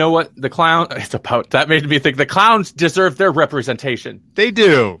 You know what? That made me think the clowns deserve their representation. They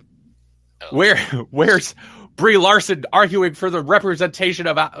do. Where's Brie Larson arguing for the representation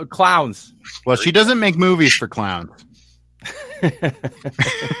of clowns? Well, she doesn't make movies for clowns.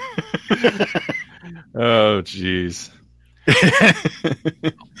 Oh, jeez.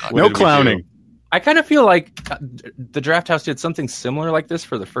 No clowning. I kind of feel like the Drafthouse did something similar like this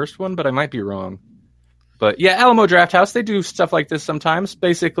for the first one, but I might be wrong. But yeah, Alamo Drafthouse, they do stuff like this sometimes.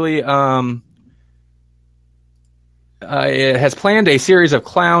 Basically, it has planned a series of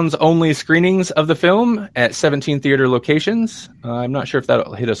clowns-only screenings of the film at 17 theater locations. I'm not sure if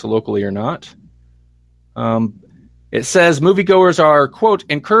that'll hit us locally or not. It says moviegoers are, quote,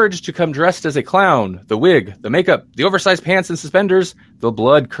 encouraged to come dressed as a clown, the wig, the makeup, the oversized pants and suspenders, the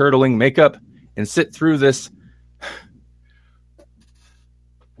blood-curdling makeup, and sit through this.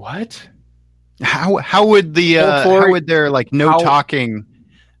 What? How would their no talking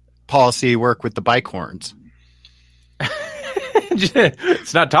policy work with the bike horns?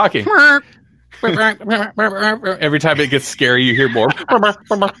 It's not talking. Every time it gets scary, you hear more. I'm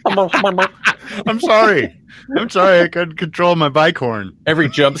sorry. I couldn't control my bike horn. Every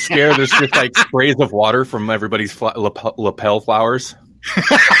jump scare, there's just like sprays of water from everybody's lapel flowers.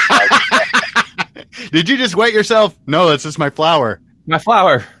 Did you just wet yourself? No, that's just my flower. My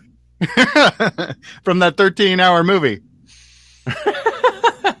flower. From that 13-hour movie.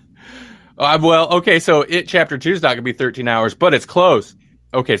 Well, okay, so It Chapter 2 is not going to be 13 hours, but it's close.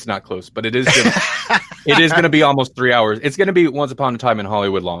 Okay, it's not close, but it is going to be almost 3 hours. It's going to be Once Upon a Time in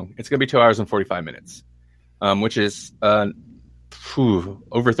Hollywood long. It's going to be 2 hours and 45 minutes, which is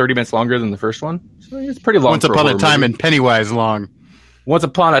over 30 minutes longer than the first one. So it's pretty long. Once Upon a Time in Pennywise long. Once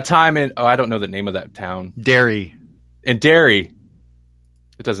Upon a Time in... Oh, I don't know the name of that town. Derry. In Derry.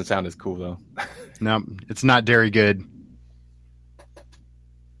 It doesn't sound as cool though. No, it's not very good.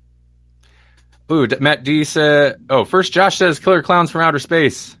 Ooh, Matt D said. Oh, first Josh says Killer Clowns from Outer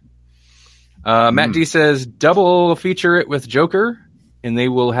Space. Matt D says double feature it with Joker, and they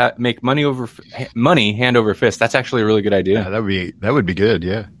will make money hand over fist. That's actually a really good idea. Yeah, that would be good.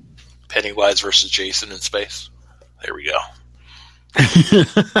 Yeah. Pennywise versus Jason in space. There we go.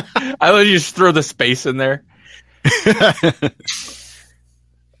 I would just throw the space in there.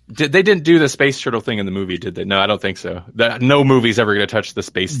 They didn't do the space turtle thing in the movie, did they? No, I don't think so. No movie's ever going to touch the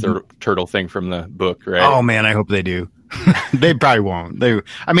space turtle thing from the book, right? Oh man, I hope they do. They probably won't.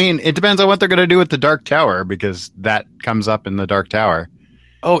 I mean, it depends on what they're going to do with the Dark Tower, because that comes up in the Dark Tower.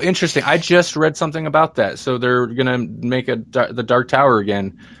 Oh, interesting. I just read something about that. So they're going to make the Dark Tower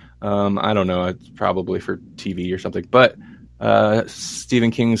again. I don't know. It's probably for TV or something. But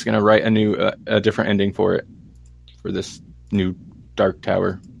Stephen King's going to write a different ending for it, for this new Dark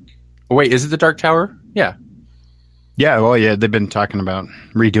Tower. Oh, wait, is it the Dark Tower? Yeah. Yeah, well, yeah, they've been talking about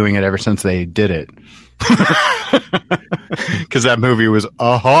redoing it ever since they did it. Because that movie was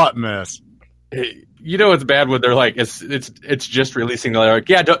a hot mess. You know it's bad when they're like, it's just releasing. They're like,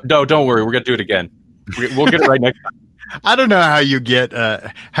 yeah, don't worry, we're gonna do it again. We'll get it right next time. I don't know how you get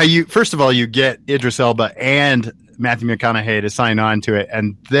first of all you get Idris Elba and Matthew McConaughey to sign on to it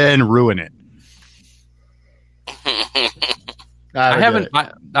and then ruin it. I haven't.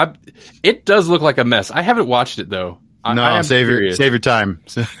 It does look like a mess. I haven't watched it though. No, save your time.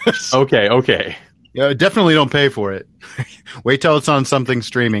 Okay. Yeah, definitely don't pay for it. Wait till it's on something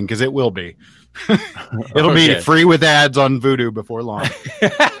streaming, because it will be. It'll be free with ads on Vudu before long.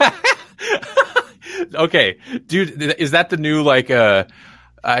 Okay, dude, is that the new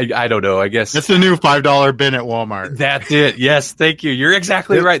I don't know. I guess it's the new $5 bin at Walmart. That's it. Yes, thank you. You're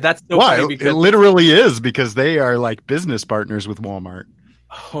exactly right. That's so funny because it literally is, because they are like business partners with Walmart.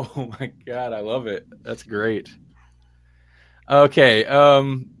 Oh my god, I love it. That's great. Okay,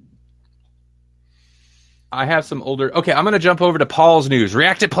 I have some older. Okay, I'm going to jump over to Paul's news.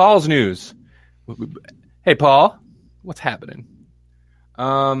 React at Paul's news. Hey, Paul, what's happening?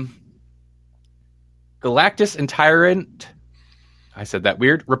 Galactus and Tyrant. I said that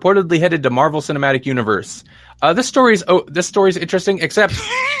weird. Reportedly headed to Marvel Cinematic Universe. This story's interesting, except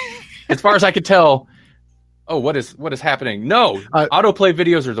as far as I could tell. Oh, what is happening? No, autoplay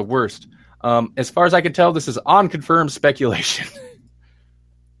videos are the worst. As far as I can tell, this is unconfirmed speculation.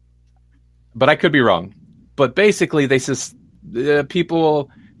 But I could be wrong. But basically, they says people,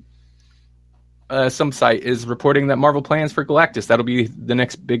 some site is reporting that Marvel plans for Galactus. That'll be the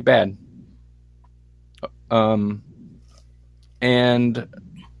next big bad. And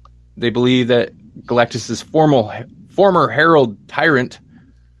they believe that Galactus's former herald Tyrant,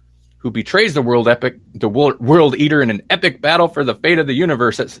 who betrays the world eater in an epic battle for the fate of the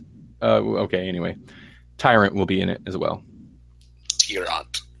universe. Okay, anyway, Tyrant will be in it as well.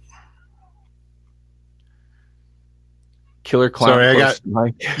 Tyrant. Killer Clown.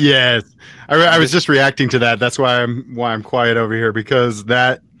 Sorry, yes. I was just reacting to that. That's why I'm quiet over here, because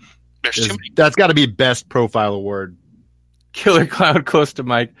that's got to be best profile award. Killer Clown close to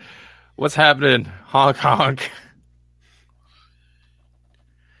Mike. What's happening? Honk honk.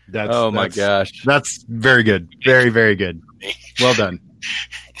 My gosh. That's very good. Very, very good. Well done.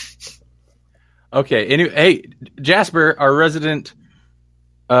 Okay. Anyway, hey, Jasper, our resident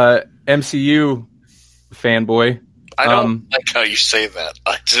MCU fanboy. I don't like how you say that.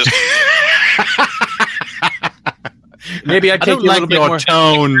 I just maybe I'd take you a little bit more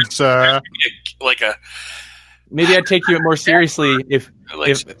tone, sir. Maybe I'd take you more seriously if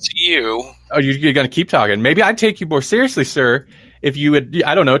it's you. Oh, you're going to keep talking. Maybe I'd take you more seriously, sir, if you would.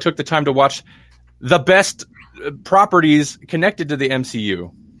 I don't know. Took the time to watch the best properties connected to the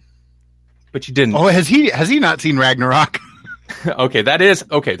MCU, but you didn't. Oh, has he not seen Ragnarok? Okay, that's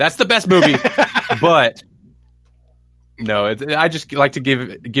the best movie, but. No, I just like to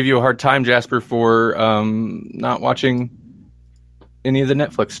give you a hard time, Jasper, for not watching any of the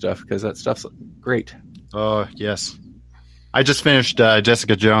Netflix stuff, because that stuff's great. Oh yes, I just finished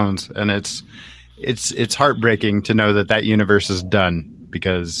Jessica Jones, and it's heartbreaking to know that universe is done,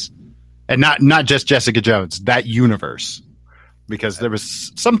 and not just Jessica Jones, that universe, because there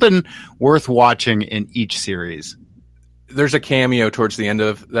was something worth watching in each series. There's a cameo towards the end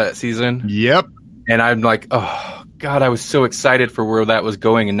of that season. Yep, and I'm like, oh. God, I was so excited for where that was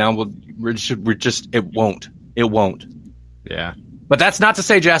going, and now it won't. Yeah, but that's not to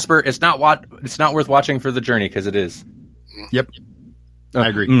say, Jasper, it's not worth watching for the journey, because it is. Yep, I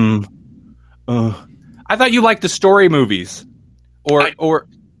agree. I thought you liked the story movies, or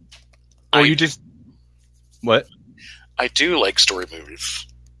you just what? I do like story movies.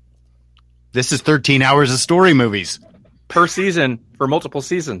 This is 13 hours of story movies per season for multiple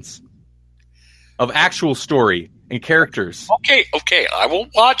seasons of actual story and characters. Okay, I will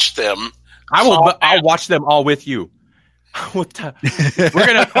watch them. I'll watch them all with you. We're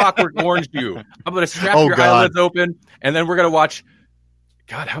gonna Clockwork Orange you. I'm gonna strap your eyelids open, and then we're gonna watch.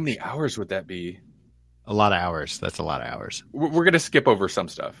 God, how many hours would that be? A lot of hours. That's a lot of hours. We're gonna skip over some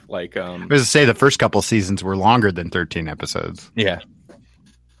stuff. Like, I was to say the first couple seasons were longer than 13 episodes. Yeah.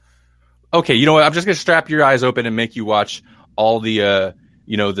 Okay, you know what? I'm just gonna strap your eyes open and make you watch all the,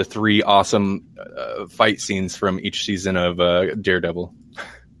 the 3 awesome fight scenes from each season of Daredevil.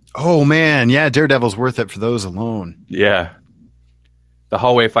 Oh man, yeah, Daredevil's worth it for those alone. Yeah, the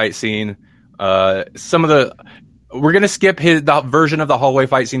hallway fight scene. We're gonna skip the version of the hallway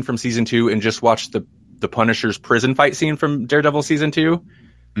fight scene from season 2 and just watch the Punisher's prison fight scene from Daredevil season 2.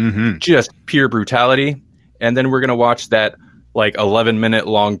 Mm-hmm. Just pure brutality, and then we're gonna watch that 11-minute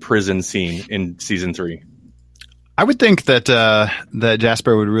long prison scene in season 3. I would think that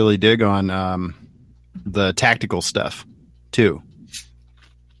Jasper would really dig on the tactical stuff too.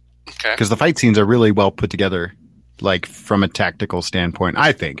 Okay. Because the fight scenes are really well put together, from a tactical standpoint.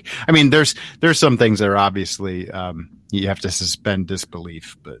 I think. I mean, there's some things that are obviously you have to suspend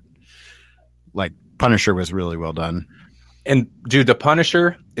disbelief, but Punisher was really well done. And dude, the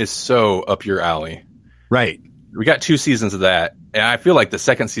Punisher is so up your alley. Right. We got 2 seasons of that, and I feel like the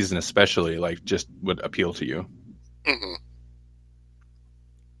second season especially just would appeal to you. Mm-hmm.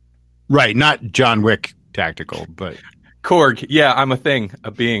 Right. Not John Wick tactical, but. Korg, yeah, I'm a being.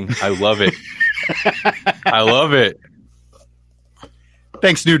 I love it. I love it.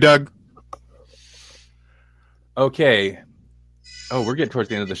 Thanks, New Doug. Okay. Oh, we're getting towards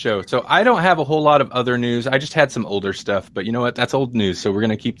the end of the show. So I don't have a whole lot of other news. I just had some older stuff, but you know what? That's old news, so we're going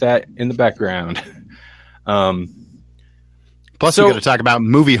to keep that in the background. Plus, we got to talk about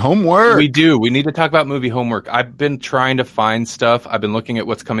movie homework. We do. We need to talk about movie homework. I've been trying to find stuff. I've been looking at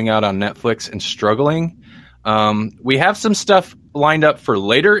what's coming out on Netflix and struggling. We have some stuff lined up for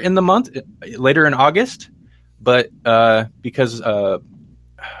later in the month, later in August, but because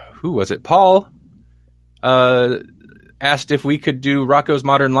who was it? Paul asked if we could do Rocko's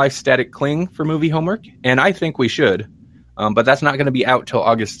Modern Life Static Cling for movie homework, and I think we should, but that's not going to be out till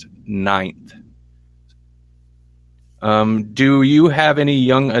August 9th. Do you have any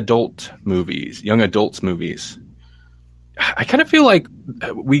young adults movies? I kind of feel like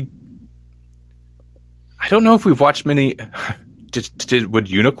I don't know if we've watched many. Would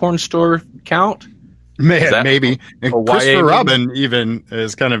Unicorn Store count? Maybe. And Christopher YA Robin even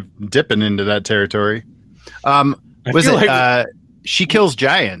is kind of dipping into that territory. She Kills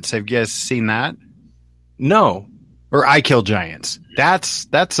Giants? Have you guys seen that? No. Or I Kill Giants.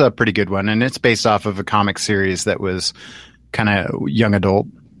 That's a pretty good one, and it's based off of a comic series that was kind of young adult.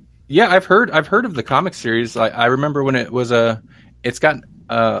 Yeah, I've heard of the comic series. I remember when it was it's got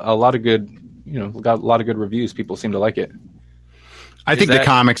a lot of good. Got a lot of good reviews. People seem to like it. I think the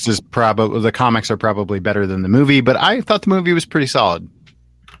comics are probably better than the movie, but I thought the movie was pretty solid.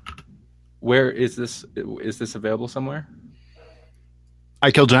 Where is this? Is this available somewhere?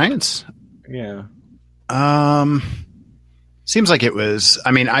 I Kill Giants? Yeah. Seems like it was.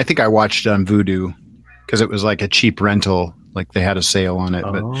 I mean, I think I watched on Vudu because it was like a cheap rental. Like they had a sale on it,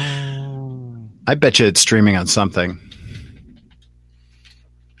 but I bet you it's streaming on something.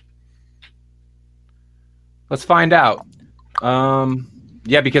 Let's find out.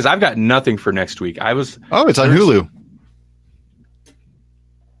 Yeah, because I've got nothing for next week. It's on Hulu.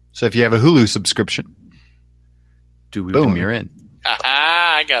 So if you have a Hulu subscription, boom, you're in.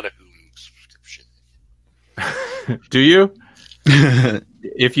 I got a Hulu subscription. Do you?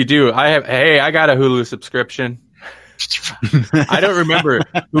 If you do, I got a Hulu subscription. I don't remember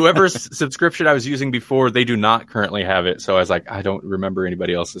whoever's subscription I was using before. They do not currently have it. So I was like, I don't remember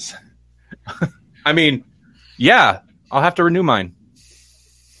anybody else's. I mean, yeah, I'll have to renew mine.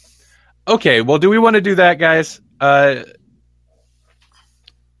 Okay, well, do we want to do that, guys? Was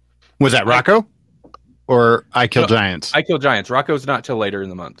that Rocko or I Kill Giants? I Kill Giants. Rocko's not till later in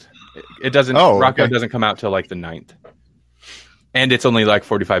the month. It doesn't. Rocko doesn't come out till the 9th, and it's only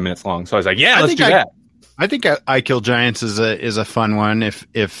 45 minutes long. So I was like, yeah, let's do that. I think I Kill Giants is a fun one. If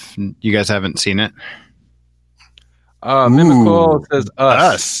you guys haven't seen it. Mimical says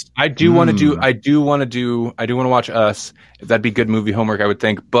Us. I do want to watch Us. That'd be good movie homework, I would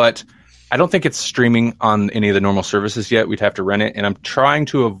think. But I don't think it's streaming on any of the normal services yet. We'd have to rent it, and I'm trying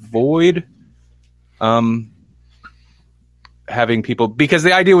to avoid having people, because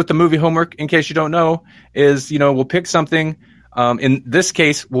the idea with the movie homework, in case you don't know, is we'll pick something. In this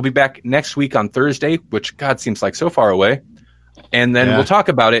case, we'll be back next week on Thursday, which God seems like so far away. and then we'll talk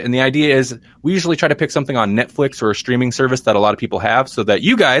about it. And the idea is we usually try to pick something on Netflix or a streaming service that a lot of people have, so that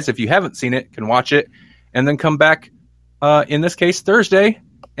you guys, if you haven't seen it, can watch it and then come back, in this case, Thursday,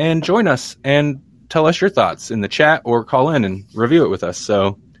 and join us and tell us your thoughts in the chat or call in and review it with us.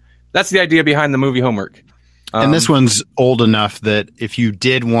 So that's the idea behind the movie homework. And this one's old enough that if you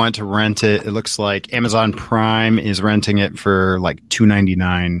did want to rent it, it looks like Amazon Prime is renting it for like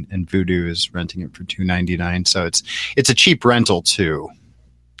 $2.99 and Vudu is renting it for $2.99. So it's a cheap rental too.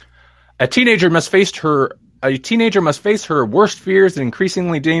 A teenager must face her worst fears in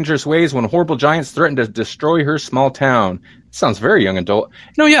increasingly dangerous ways when horrible giants threaten to destroy her small town. Sounds very young adult.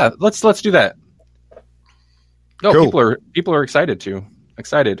 No, yeah, let's do that. No, cool. People are excited.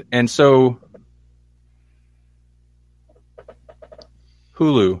 And so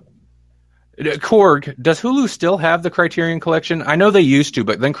Hulu. Korg, does Hulu still have the Criterion Collection? I know they used to,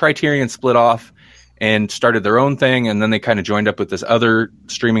 but then Criterion split off and started their own thing, and then they kind of joined up with this other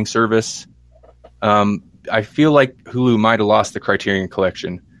streaming service. I feel like Hulu might have lost the Criterion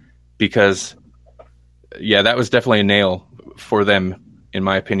Collection because, that was definitely a nail for them, in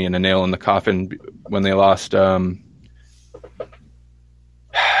my opinion, a nail in the coffin when they lost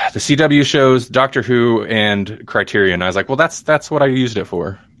the CW shows, Doctor Who, and Criterion. I was like, well, that's what I used it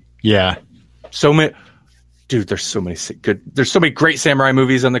for. Yeah. So many, dude. There's so many great samurai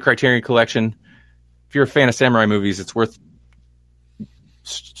movies on the Criterion Collection. If you're a fan of samurai movies, it's worth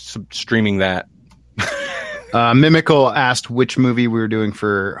streaming that. Mimical asked which movie we were doing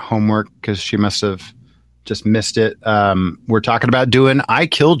for homework because she must have just missed it. We're talking about doing I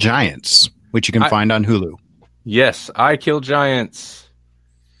Kill Giants, which you can find on Hulu. Yes, I Kill Giants.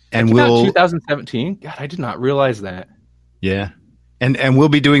 And we'll 2017. God, I did not realize that. Yeah, and we'll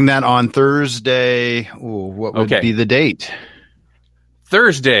be doing that on Thursday. Ooh, what would be the date?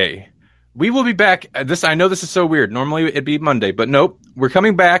 Thursday. We will be back. I know this is so weird. Normally it'd be Monday, but nope. We're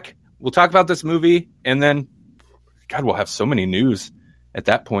coming back. We'll talk about this movie, and then, God, we'll have so many news at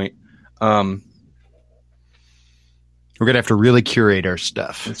that point. We're gonna have to really curate our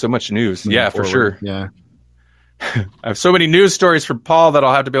stuff. So much news. Yeah, forward. For sure. Yeah. I have so many news stories from Paul that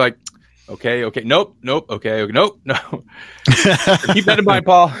I'll have to be like, okay, nope, okay, nope, no. Keep that in mind,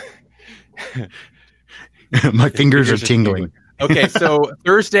 Paul. My fingers are tingling. Okay, so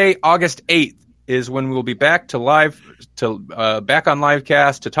Thursday, August 8th is when we'll be back back on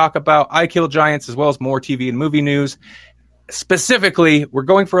Livecast to talk about I Kill Giants as well as more TV and movie news. Specifically, we're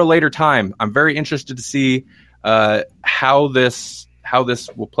going for a later time. I'm very interested to see how this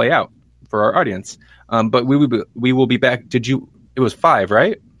will play out for our audience. But we will be back. It was 5,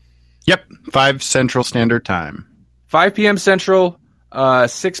 right? Yep. 5 Central Standard Time. 5 p.m. Central,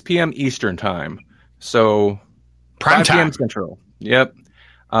 6 p.m. Eastern Time. So Prime 5 p.m. time. Central. Yep.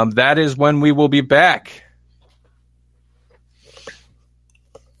 That is when we will be back.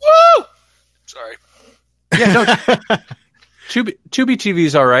 Woo! Sorry. Yeah, no. Tubi TV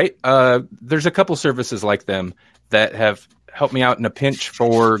is all right. There's a couple services like them that have helped me out in a pinch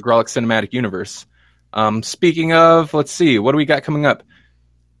for Grawlix Cinematic Universe. Speaking of, let's see, what do we got coming up?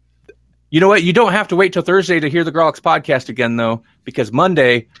 You know what? You don't have to wait till Thursday to hear the Grawlix podcast again, though, because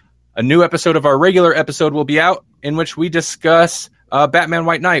Monday, a new episode of our regular episode will be out in which we discuss Batman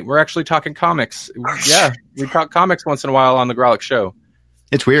White Knight. We're actually talking comics. Yeah, we talk comics once in a while on the Grawlix show.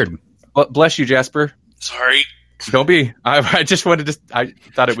 It's weird. Bless you, Jasper. Sorry. Don't be. I just wanted to. I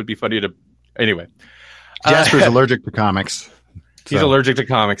thought it would be funny to. Anyway. Jasper's allergic to comics. He's allergic to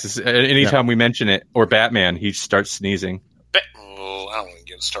comics. Anytime we mention it, or Batman, he starts sneezing. I don't want to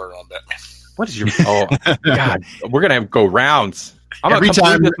get started on Batman. What is your... Oh, God. We're going to go rounds. I'm going to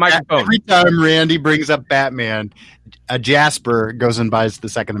come this microphone. Every time Randy brings up Batman, Jasper goes and buys the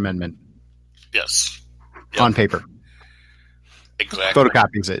Second Amendment. Yes. On paper. Exactly.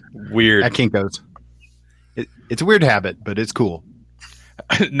 Photocopies it. Weird. At Kinko's. It's a weird habit, but it's cool.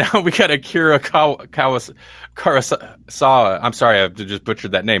 Now we got Akira Kurosawa. I'm sorry, I just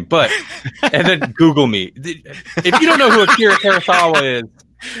butchered that name. But and then Google me. If you don't know who Akira Kurosawa is,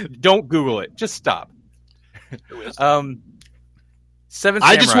 don't Google it. Just stop. Seven Samurai.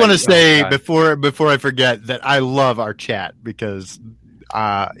 I just want to say before I forget that I love our chat because,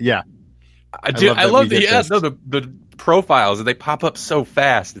 I love the profiles and they pop up so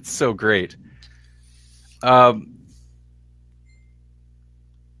fast. It's so great.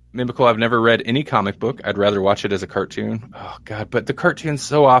 Mimical, I've never read any comic book. I'd rather watch it as a cartoon. Oh, God. But the cartoons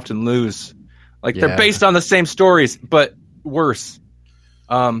so often lose. They're based on the same stories, but worse.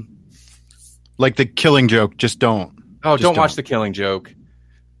 Like The Killing Joke, just don't. Oh, don't watch The Killing Joke.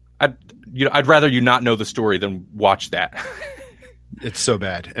 I'd rather you not know the story than watch that. It's so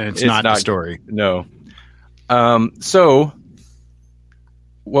bad, and it's not the story. No. So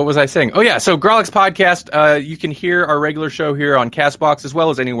what was I saying? Oh, yeah. So Grawlix Podcast, you can hear our regular show here on CastBox as well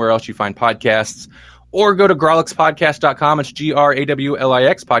as anywhere else you find podcasts. Or go to grawlixpodcast.com. It's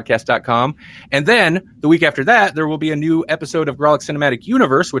GRAWLIX podcast.com. And then the week after that, there will be a new episode of Grawlix Cinematic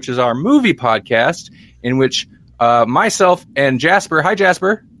Universe, which is our movie podcast, in which myself and Jasper, hi,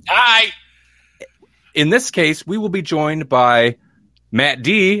 Jasper. Hi. In this case, we will be joined by Matt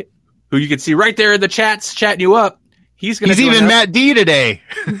D, who you can see right there in the chats, chatting you up. He's even Matt D today.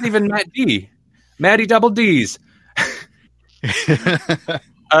 He's even Matt D. Matty double D's.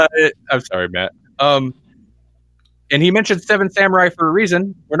 I'm sorry, Matt. And he mentioned Seven Samurai for a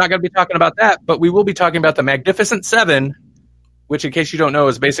reason. We're not going to be talking about that, but we will be talking about the Magnificent Seven, which, in case you don't know,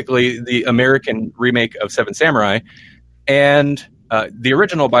 is basically the American remake of Seven Samurai. And the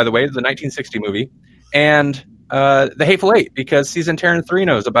original, by the way, the 1960 movie. And The Hateful Eight, because season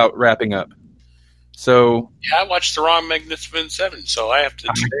Tarantino is about wrapping up. So yeah, I watched the wrong Magnificent Seven, so I have to.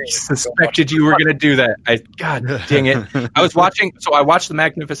 I suspected you were going to do that. God dang it! I watched the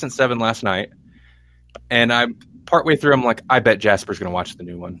Magnificent Seven last night, and I'm partway through. I'm like, I bet Jasper's going to watch the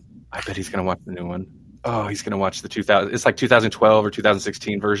new one. I bet he's going to watch the new one. Oh, he's going to watch the 2000. It's like 2012 or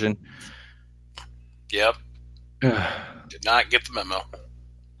 2016 version. Yep. Did not get the memo.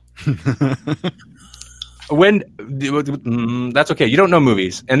 That's okay. You don't know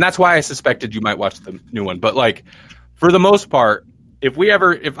movies, and that's why I suspected you might watch the new one. But like, for the most part, if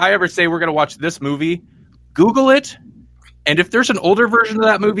I ever say we're going to watch this movie, Google it, and if there's an older version of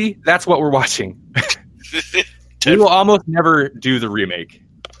that movie, that's what we're watching. We will almost never do the remake,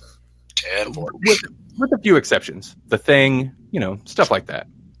 with a few exceptions. The Thing, stuff like that.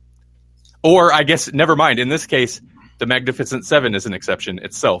 Or I guess never mind. In this case, the Magnificent Seven is an exception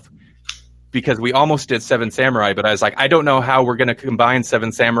itself. Because we almost did Seven Samurai, but I was like, I don't know how we're going to combine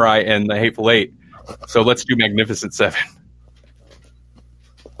Seven Samurai and The Hateful Eight. So let's do Magnificent Seven.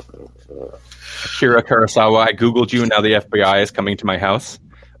 Akira Kurosawa, I Googled you, and now the FBI is coming to my house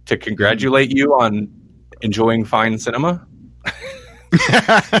to congratulate you on enjoying fine cinema.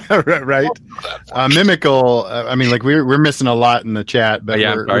 Right. Mimical, we're missing a lot in the chat, but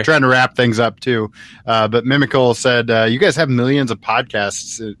we're trying to wrap things up too. But Mimical said, you guys have millions of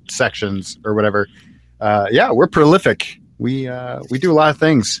podcasts sections or whatever. We're prolific. We do a lot of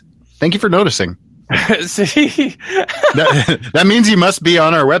things. Thank you for noticing. See, that means you must be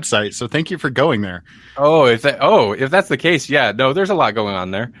on our website. So thank you for going there. If that's the case, there's a lot going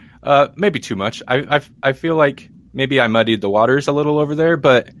on there. Maybe too much. I feel like maybe I muddied the waters a little over there,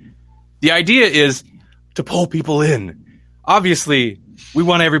 but the idea is to pull people in. Obviously, we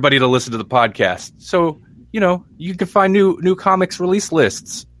want everybody to listen to the podcast. So, you can find new comics release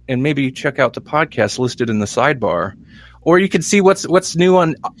lists and maybe check out the podcast listed in the sidebar. Or you can see what's new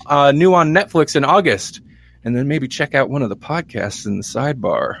on Netflix in August, and then maybe check out one of the podcasts in the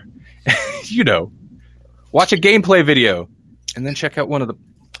sidebar. Watch a gameplay video, and then check out one of the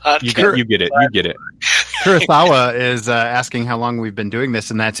You get it. Kurosawa is asking how long we've been doing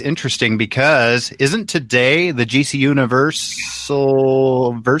this, and that's interesting because isn't today the GC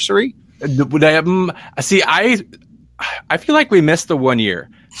Universal anniversary? See, I feel like we missed the 1 year.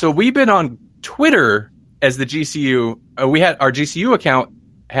 So we've been on Twitter as the GCU. We had our GCU account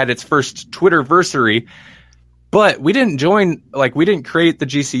had its first Twitterversary, but we didn't create the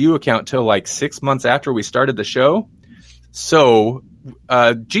GCU account till 6 months after we started the show. So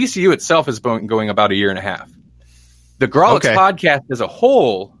GCU itself has been going about a year and a half. The Grawlix podcast as a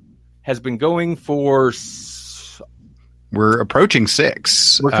whole has been going for... We're approaching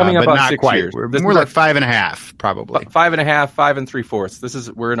 6. We're coming up on 6 years. We're more like 5.5, probably. 5.5, 5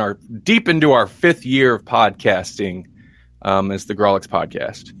 3/4. We're deep into our 5th year of podcasting as the Grawlix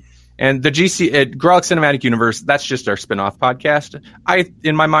podcast. And the Grawlix Cinematic Universe, that's just our spin-off podcast.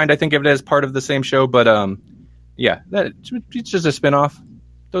 In my mind, I think of it as part of the same show, but it's just a spin-off.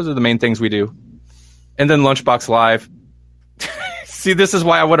 Those are the main things we do. And then Lunchbox Live. See, this is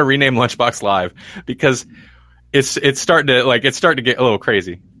why I want to rename Lunchbox Live, because it's starting to get a little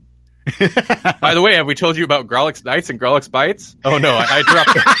crazy. By the way, have we told you about Grawlix Nights and Grawlix Bites? Oh no, I dropped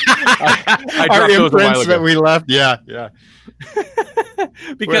I dropped those a while ago. That we left. Yeah.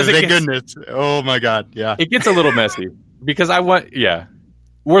 Because goodness. Oh my God. Yeah. It gets a little messy because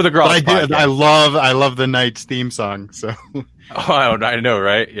we're the Grawlix podcast. I love the Nights theme song. So. I know,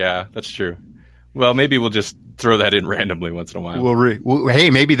 right? Yeah, that's true. Well, maybe we'll just throw that in randomly once in a while. Hey,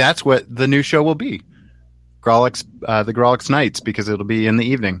 maybe that's what the new show will be. Grawlix, the Grawlix Nights, because it'll be in the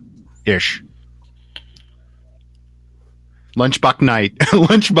evening-ish. Lunchbox Night.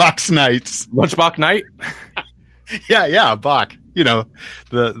 Lunchbox Nights. Lunchbox Night? Yeah, Bach.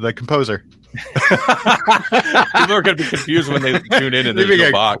 The composer. People are going to be confused when they tune in and there's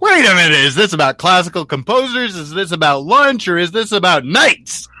no box. Wait a minute, is this about classical composers? Is this about lunch? Or is this about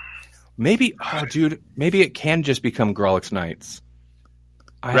knights? Maybe, maybe it can just become Grawlix Knights.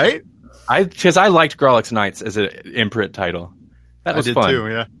 Right? Because I liked Grawlix Knights as an imprint title. That was fun. Too,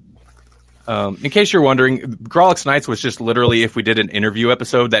 yeah. In case you're wondering, Grawlix Knights was just literally if we did an interview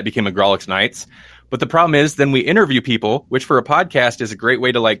episode, that became a Grawlix Knights. But the problem is then we interview people, which for a podcast is a great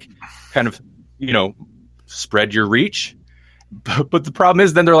way to like kind of, spread your reach. But the problem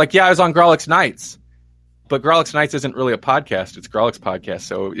is then they're like, yeah, I was on Grawlix Knights. But Grawlix Knights isn't really a podcast. It's Grawlix Podcast.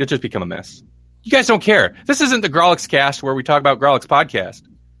 So it just become a mess. You guys don't care. This isn't the Grawlix Cast where we talk about Grawlix Podcast.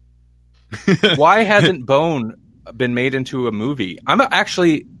 Why hasn't Bone been made into a movie? I'm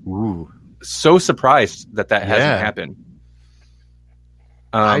actually so surprised that hasn't happened.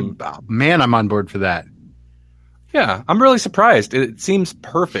 I'm on board for that. Yeah, I'm really surprised. It seems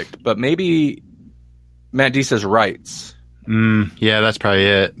perfect, but maybe Matt D says rights. Yeah, that's probably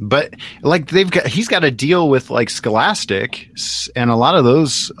it. But like he's got a deal with like Scholastic, and a lot of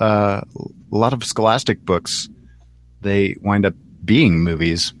those, a lot of Scholastic books, they wind up being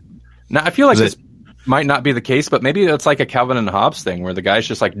movies. Now, I feel like this might not be the case, but maybe it's like a Calvin and Hobbes thing where the guy's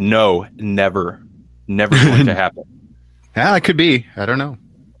just like, no, never going to happen. Yeah, it could be. I don't know.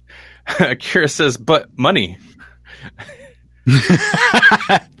 Kira says, but money.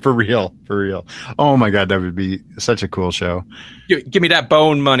 For real. Oh my God, that would be such a cool show. Give me that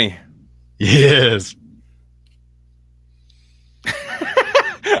Bone money. Yes.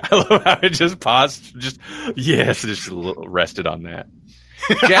 I love how it just paused. Just rested on that.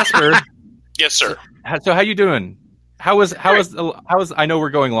 Jasper. Yes, sir. So how you doing? How was I know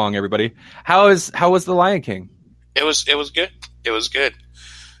we're going long, everybody. How was The Lion King? It was good. It was good.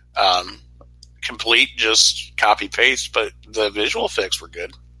 Complete, just copy paste, but the visual effects were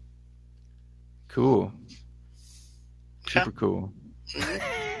good. Cool. Super cool.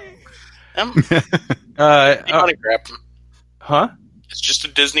 Money grab. Huh? It's just a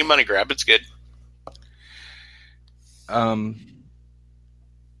Disney money grab. It's good.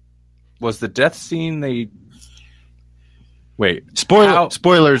 Was the death scene Wait.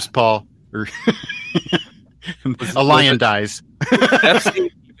 Spoilers, Paul. A lion dies. Death scene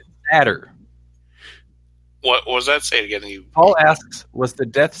sadder. What was that? Say it again. Paul asks, was the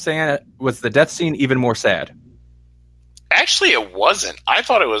death scene even more sad? Actually, it wasn't. I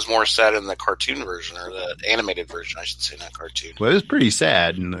thought it was more sad in the cartoon version, or the animated version, I should say, not cartoon. Well, it was pretty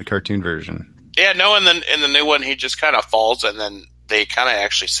sad in the cartoon version. Yeah, no, and then in the new one, he just kind of falls, and then they kind of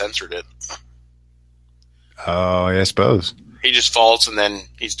actually censored it. Oh, I suppose. He just falls, and then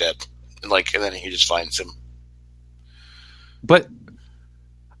he's dead. And then he just finds him. But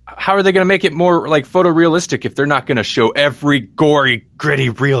how are they going to make it more like photorealistic if they're not going to show every gory, gritty,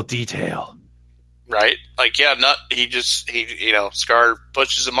 real detail? Right? Scar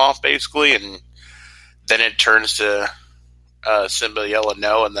pushes him off basically, and then it turns to Simba yelling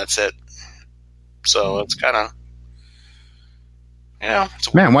no, and that's it. So it's kind of,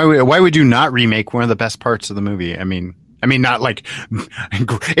 man, why would you not remake one of the best parts of the movie? I mean, not like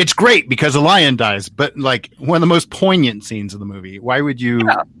it's great because a lion dies, but like one of the most poignant scenes of the movie. Why would you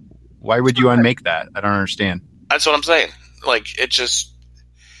unmake that? I don't understand. That's what I'm saying.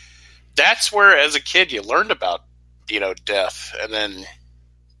 That's where as a kid you learned about, death, and then,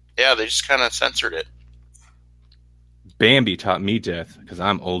 they just kind of censored it. Bambi taught me death because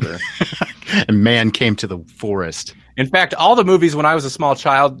I'm older. And man came to the forest. In fact, all the movies when I was a small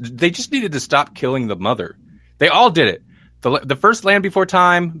child, they just needed to stop killing the mother. They all did it. The first Land Before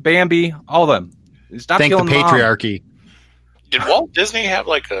Time, Bambi, all of them. Stop killing the patriarchy. Mom. Did Walt Disney have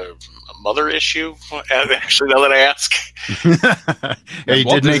like a mother issue? Actually, now that I ask. Yeah, he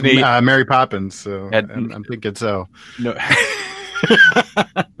did make Mary Poppins, so I'm thinking so. No.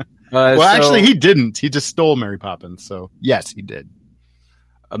 Actually, he didn't. He just stole Mary Poppins, so yes, he did.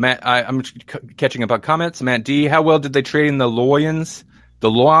 Matt, I'm catching up on comments. Matt D, how well did they train the lions?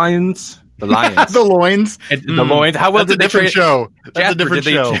 The lions. The loins. The loins. How well did they train? Show. That's Jasper, a different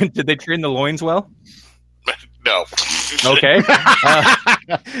show. Did they train the loins well? No. Okay.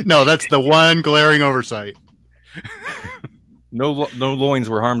 No, that's the one glaring oversight. No loins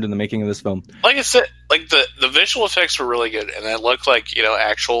were harmed in the making of this film. Like I said, the visual effects were really good, and it looked like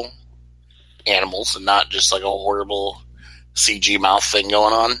actual animals, and not just like a horrible CG mouth thing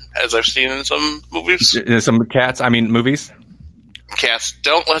going on, as I've seen in some movies. Some cats. I mean, movies. Cats.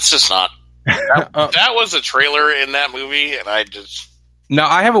 Let's just not. That was a trailer in that movie, and I just. No,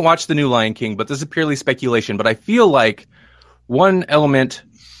 I haven't watched the new Lion King, but this is purely speculation. But I feel like one element,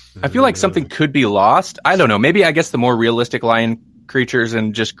 I feel like something could be lost. I don't know. Maybe I guess the more realistic lion creatures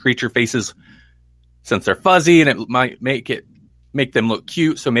and just creature faces since they're fuzzy and it might make them look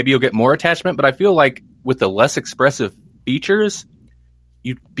cute. So maybe you'll get more attachment. But I feel like with the less expressive features,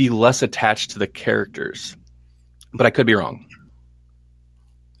 you'd be less attached to the characters. But I could be wrong.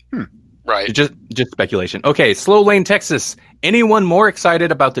 Right. Just speculation. Okay, Slow Lane, Texas. Anyone more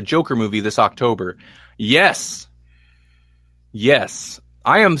excited about the Joker movie this October? Yes.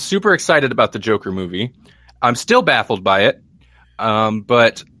 I am super excited about the Joker movie. I'm still baffled by it.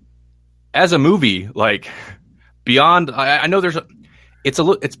 But as a movie, like beyond, I know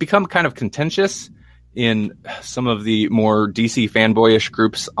it's become kind of contentious in some of the more DC fanboyish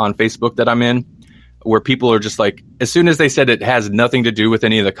groups on Facebook that I'm in, where people are just like, as soon as they said it has nothing to do with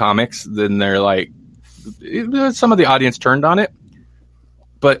any of the comics, then they're like, some of the audience turned on it.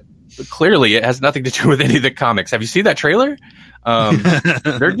 But clearly it has nothing to do with any of the comics. Have you seen that trailer?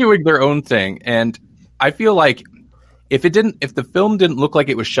 They're doing their own thing. And I feel like if the film didn't look like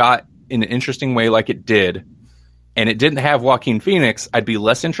it was shot in an interesting way like it did, and it didn't have Joaquin Phoenix, I'd be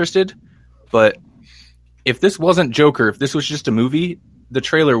less interested. But if this wasn't Joker, if this was just a movie, the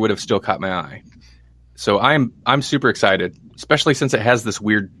trailer would have still caught my eye. So I'm super excited, especially since it has this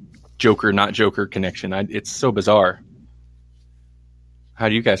weird Joker, not Joker connection. It's so bizarre. How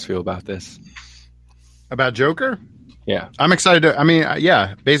do you guys feel about this? About Joker? Yeah. I'm excited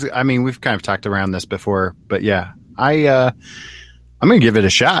basically, we've kind of talked around this before, but yeah, I'm going to give it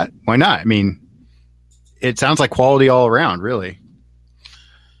a shot. Why not? I mean, it sounds like quality all around, really.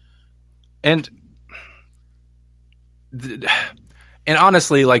 And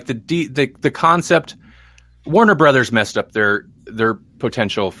honestly, like the concept, Warner Brothers messed up their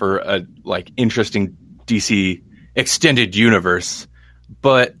potential for a like interesting DC extended universe.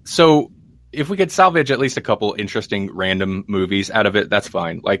 But so if we could salvage at least a couple interesting random movies out of it, that's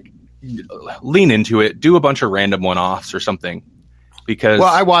fine. Like lean into it, do a bunch of random one-offs or something. Because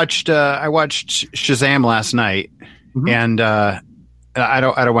I watched Shazam last night, and I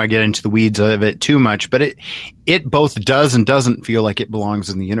don't want to get into the weeds of it too much, but it both does and doesn't feel like it belongs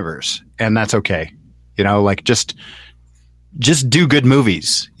in the universe, and that's okay. You know, like just do good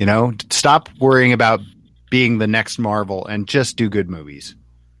movies. You know, stop worrying about being the next Marvel and just do good movies.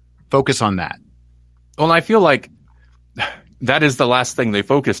 Focus on that. Well, I feel like that is the last thing they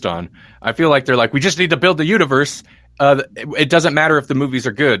focused on. I feel like they're like, we just need to build the universe. It doesn't matter if the movies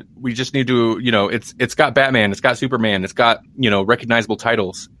are good. We just need to, it's got Batman, it's got Superman, it's got, recognizable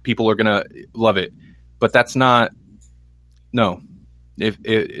titles. People are going to love it. But that's not, no,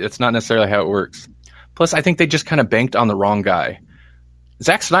 it's not necessarily how it works. Plus, I think they just kind of banked on the wrong guy.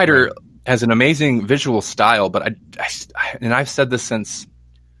 Zack Snyder has an amazing visual style, but and I've said this since,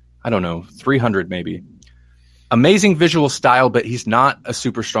 300 maybe. Amazing visual style, but he's not a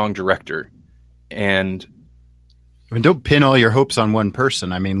super strong director. And I mean, don't pin all your hopes on one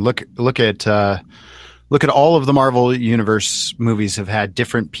person. I mean, look at all of the Marvel Universe movies have had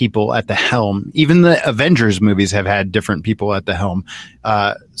different people at the helm. Even the Avengers movies have had different people at the helm.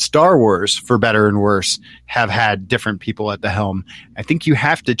 Star Wars, for better and worse, have had different people at the helm. I think you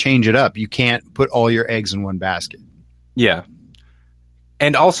have to change it up. You can't put all your eggs in one basket. Yeah.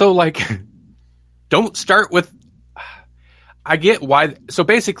 And also, don't start with... I get why... So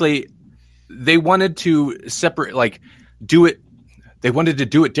basically... They wanted to separate, do it. They wanted to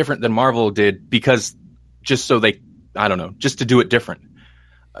do it different than Marvel did because just to do it different.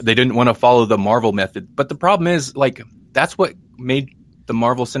 They didn't want to follow the Marvel method. But the problem is, that's what made the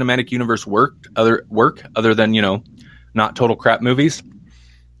Marvel Cinematic Universe work other than, not total crap movies.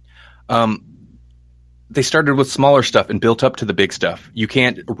 They started with smaller stuff and built up to the big stuff. You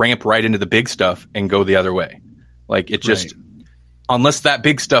can't ramp right into the big stuff and go the other way. Unless that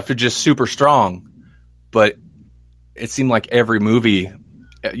big stuff is just super strong. But it seemed like every movie,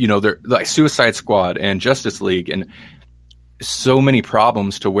 they're like Suicide Squad and Justice League and so many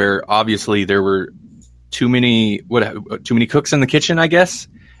problems to where obviously there were too many cooks in the kitchen, I guess.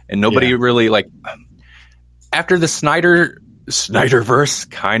 And nobody really after the Snyderverse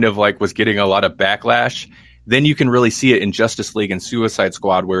kind of was getting a lot of backlash. Then you can really see it in Justice League and Suicide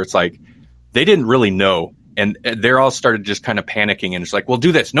Squad where it's they didn't really know. And they're all started just kind of panicking and it's we'll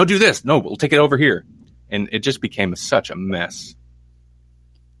do this. No, do this. No, we'll take it over here. And it just became such a mess.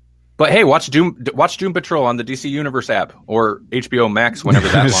 But hey, watch Doom Patrol on the DC Universe app or HBO Max whenever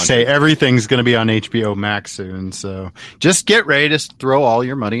that launches. Say everything's going to be on HBO Max soon. So just get ready to throw all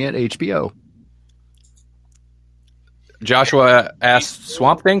your money at HBO. Joshua asked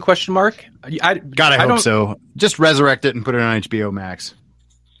Swamp Thing ? I hope so. Just resurrect it and put it on HBO Max.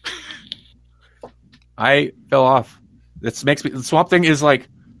 I fell off. This makes me. Swamp Thing is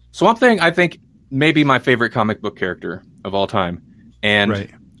Swamp Thing. I think maybe my favorite comic book character of all time, and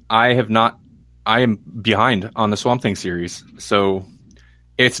I have not I am behind on the Swamp Thing series, so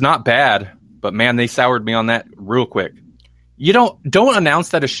it's not bad. But man, they soured me on that real quick. You don't announce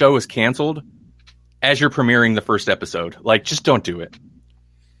that a show is canceled as you're premiering the first episode. Like, just don't do it.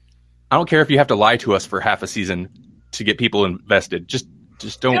 I don't care if you have to lie to us for half a season to get people invested. Just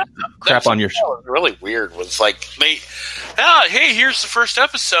don't crap on your show. Was really weird. Was like hey, here's the first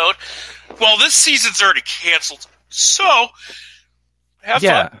episode. Well, this season's already canceled, so have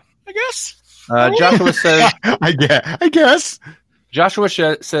fun, I guess. Joshua says, I guess. Joshua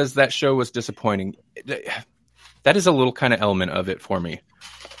says that show was disappointing. That is a little kind of element of it for me.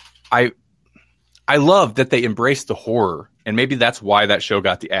 I love that they embraced the horror, and maybe that's why that show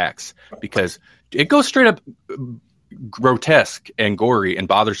got the axe, because it goes straight up grotesque and gory and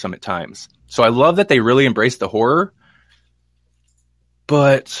bothersome at times. So I love that they really embraced the horror,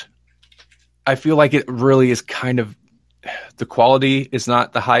 but I feel like it really is kind of, the quality is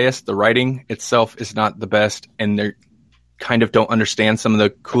not the highest, the writing itself is not the best, and they kind of don't understand some of the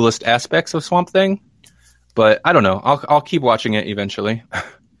coolest aspects of Swamp Thing. But I don't know. I'll keep watching it eventually.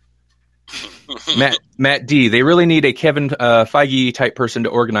 Matt D. They really need a Kevin Feige type person to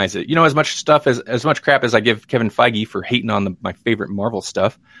organize it. You know, as much crap as I give Kevin Feige for hating on my favorite Marvel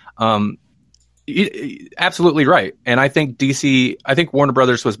stuff. Absolutely right. And I think Warner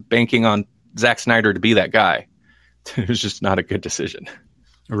Brothers was banking on Zack Snyder to be that guy. It was just not a good decision.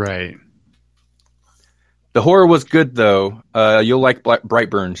 Right. The horror was good, though. You'll like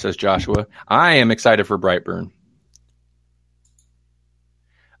Brightburn, says Joshua. I am excited for Brightburn.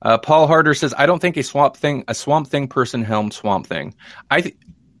 Paul Harder says, I don't think a Swamp Thing person helmed Swamp Thing.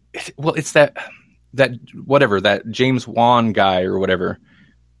 It's that whatever, that James Wan guy or whatever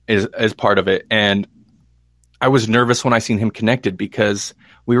is part of it. And I was nervous when I seen him connected, because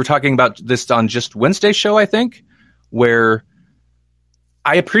we were talking about this on just Wednesday's show, I think, where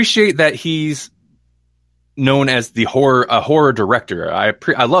I appreciate that he's known as a horror director.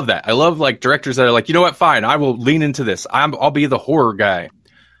 I love that. I love like directors that are like, you know what, fine, I will lean into this. I'll be the horror guy.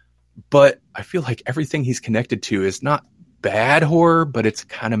 But I feel like everything he's connected to is not bad horror, but it's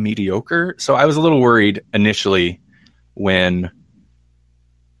kind of mediocre. So I was a little worried initially when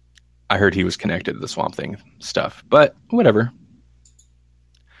I heard he was connected to the Swamp Thing stuff, but whatever.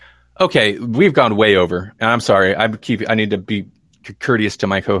 Okay, we've gone way over, and I'm sorry. I need to be courteous to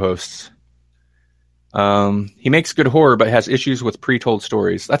my co-hosts. He makes good horror, but has issues with pre-told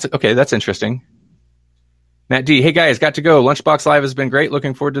stories. That's interesting. Matt D. Hey guys, got to go. Lunchbox Live has been great.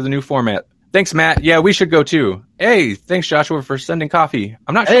 Looking forward to the new format. Thanks, Matt. Yeah, we should go too. Hey, thanks, Joshua, for sending coffee.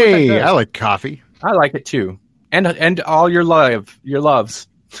 I'm not sure. Hey, I like coffee. I like it too, and all your loves,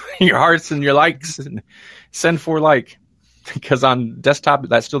 your hearts and your likes, and send for like, because on desktop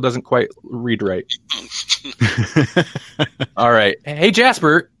that still doesn't quite read right. All right. Hey,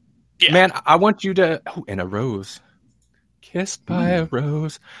 Jasper. Yeah. Man, I want you to. Oh, and a rose, kissed by a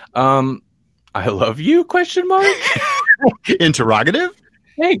rose. I love you? ? Interrogative.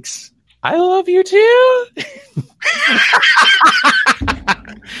 Thanks. I love you too.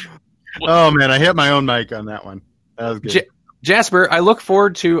 Oh man, I hit my own mic on that one. That was good. Jasper, I look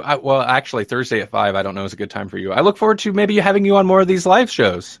forward to. Actually, Thursday at 5. I don't know is a good time for you. I look forward to maybe having you on more of these live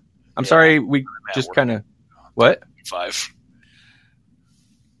shows. I'm sorry, we just kind of. What? 5.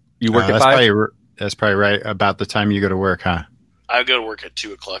 You work at 5? That's probably right about the time you go to work, huh? I go to work at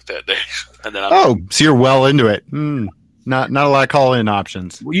 2:00 that day, and then so you're well into it. Not a lot of call-in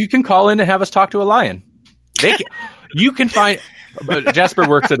options. Well, you can call in and have us talk to a lion. You can find. Jasper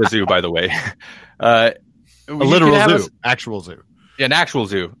works at a zoo, by the way. A literal zoo, actual zoo. Yeah, an actual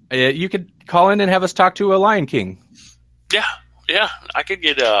zoo. You could call in and have us talk to a Lion King. Yeah. I could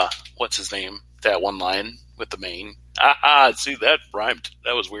get what's his name? That one lion with the mane. See, that rhymed.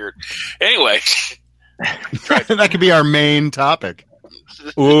 That was weird. Anyway. That could be our main topic.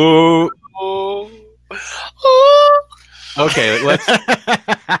 Ooh. Okay,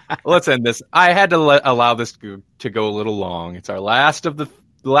 let's end this. I had to allow this to go a little long. It's our last of the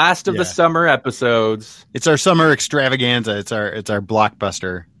summer episodes. It's our summer extravaganza. It's our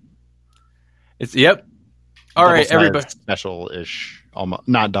blockbuster. Yep. All right, everybody. Special-ish, almost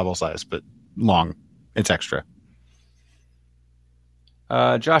not double size, but long. It's extra.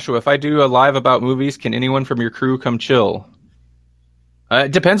 Joshua, if I do a live about movies, can anyone from your crew come chill?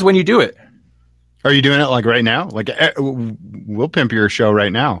 It depends when you do it. Are you doing it like right now? Like we'll pimp your show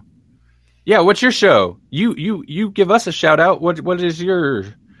right now. Yeah, what's your show? You give us a shout out. What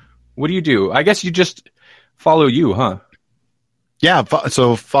do you do? I guess you just follow you, huh? Yeah,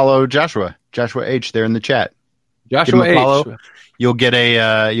 so follow Joshua H there in the chat. Joshua H. Follow. You'll get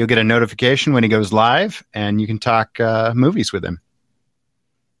a notification when he goes live, and you can talk movies with him.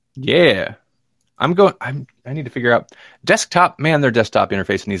 Yeah. I need to figure out desktop. Man, their desktop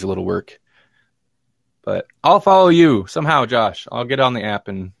interface needs a little work. But I'll follow you somehow, Josh. I'll get on the app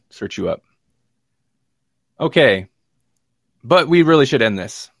and search you up. Okay. But we really should end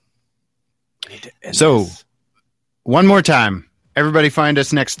this. One more time. Everybody find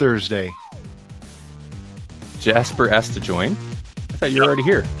us next Thursday. Jasper asked to join. I thought you were already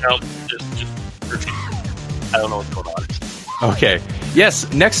here. No, just I don't know what's going on. Okay.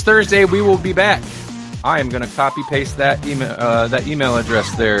 Yes, next Thursday we will be back. I am going to copy paste that email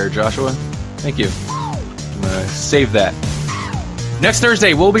address there, Joshua. Thank you. I'm going to save that. Next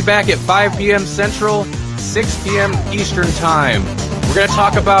Thursday we'll be back at 5 p.m. Central, 6 p.m. Eastern Time. We're going to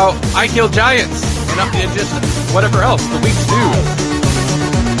talk about I Kill Giants and just whatever else the week's news.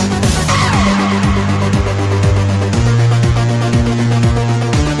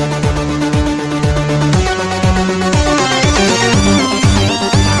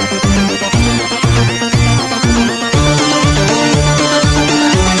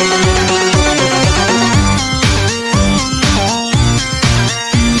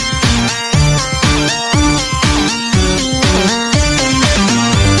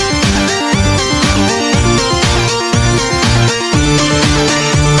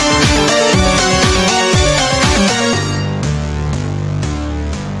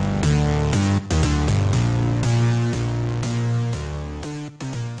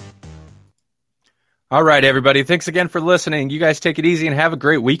 All right, everybody. Thanks again for listening. You guys take it easy and have a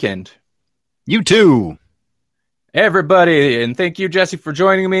great weekend. You too. Everybody. And thank you, Jesse, for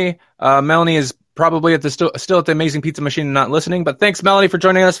joining me. Melanie is probably still at the Amazing Pizza Machine and not listening. But thanks, Melanie, for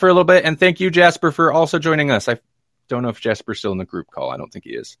joining us for a little bit. And thank you, Jasper, for also joining us. I don't know if Jasper's still in the group call. I don't think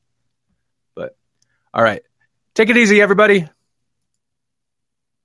he is. But all right. Take it easy, everybody.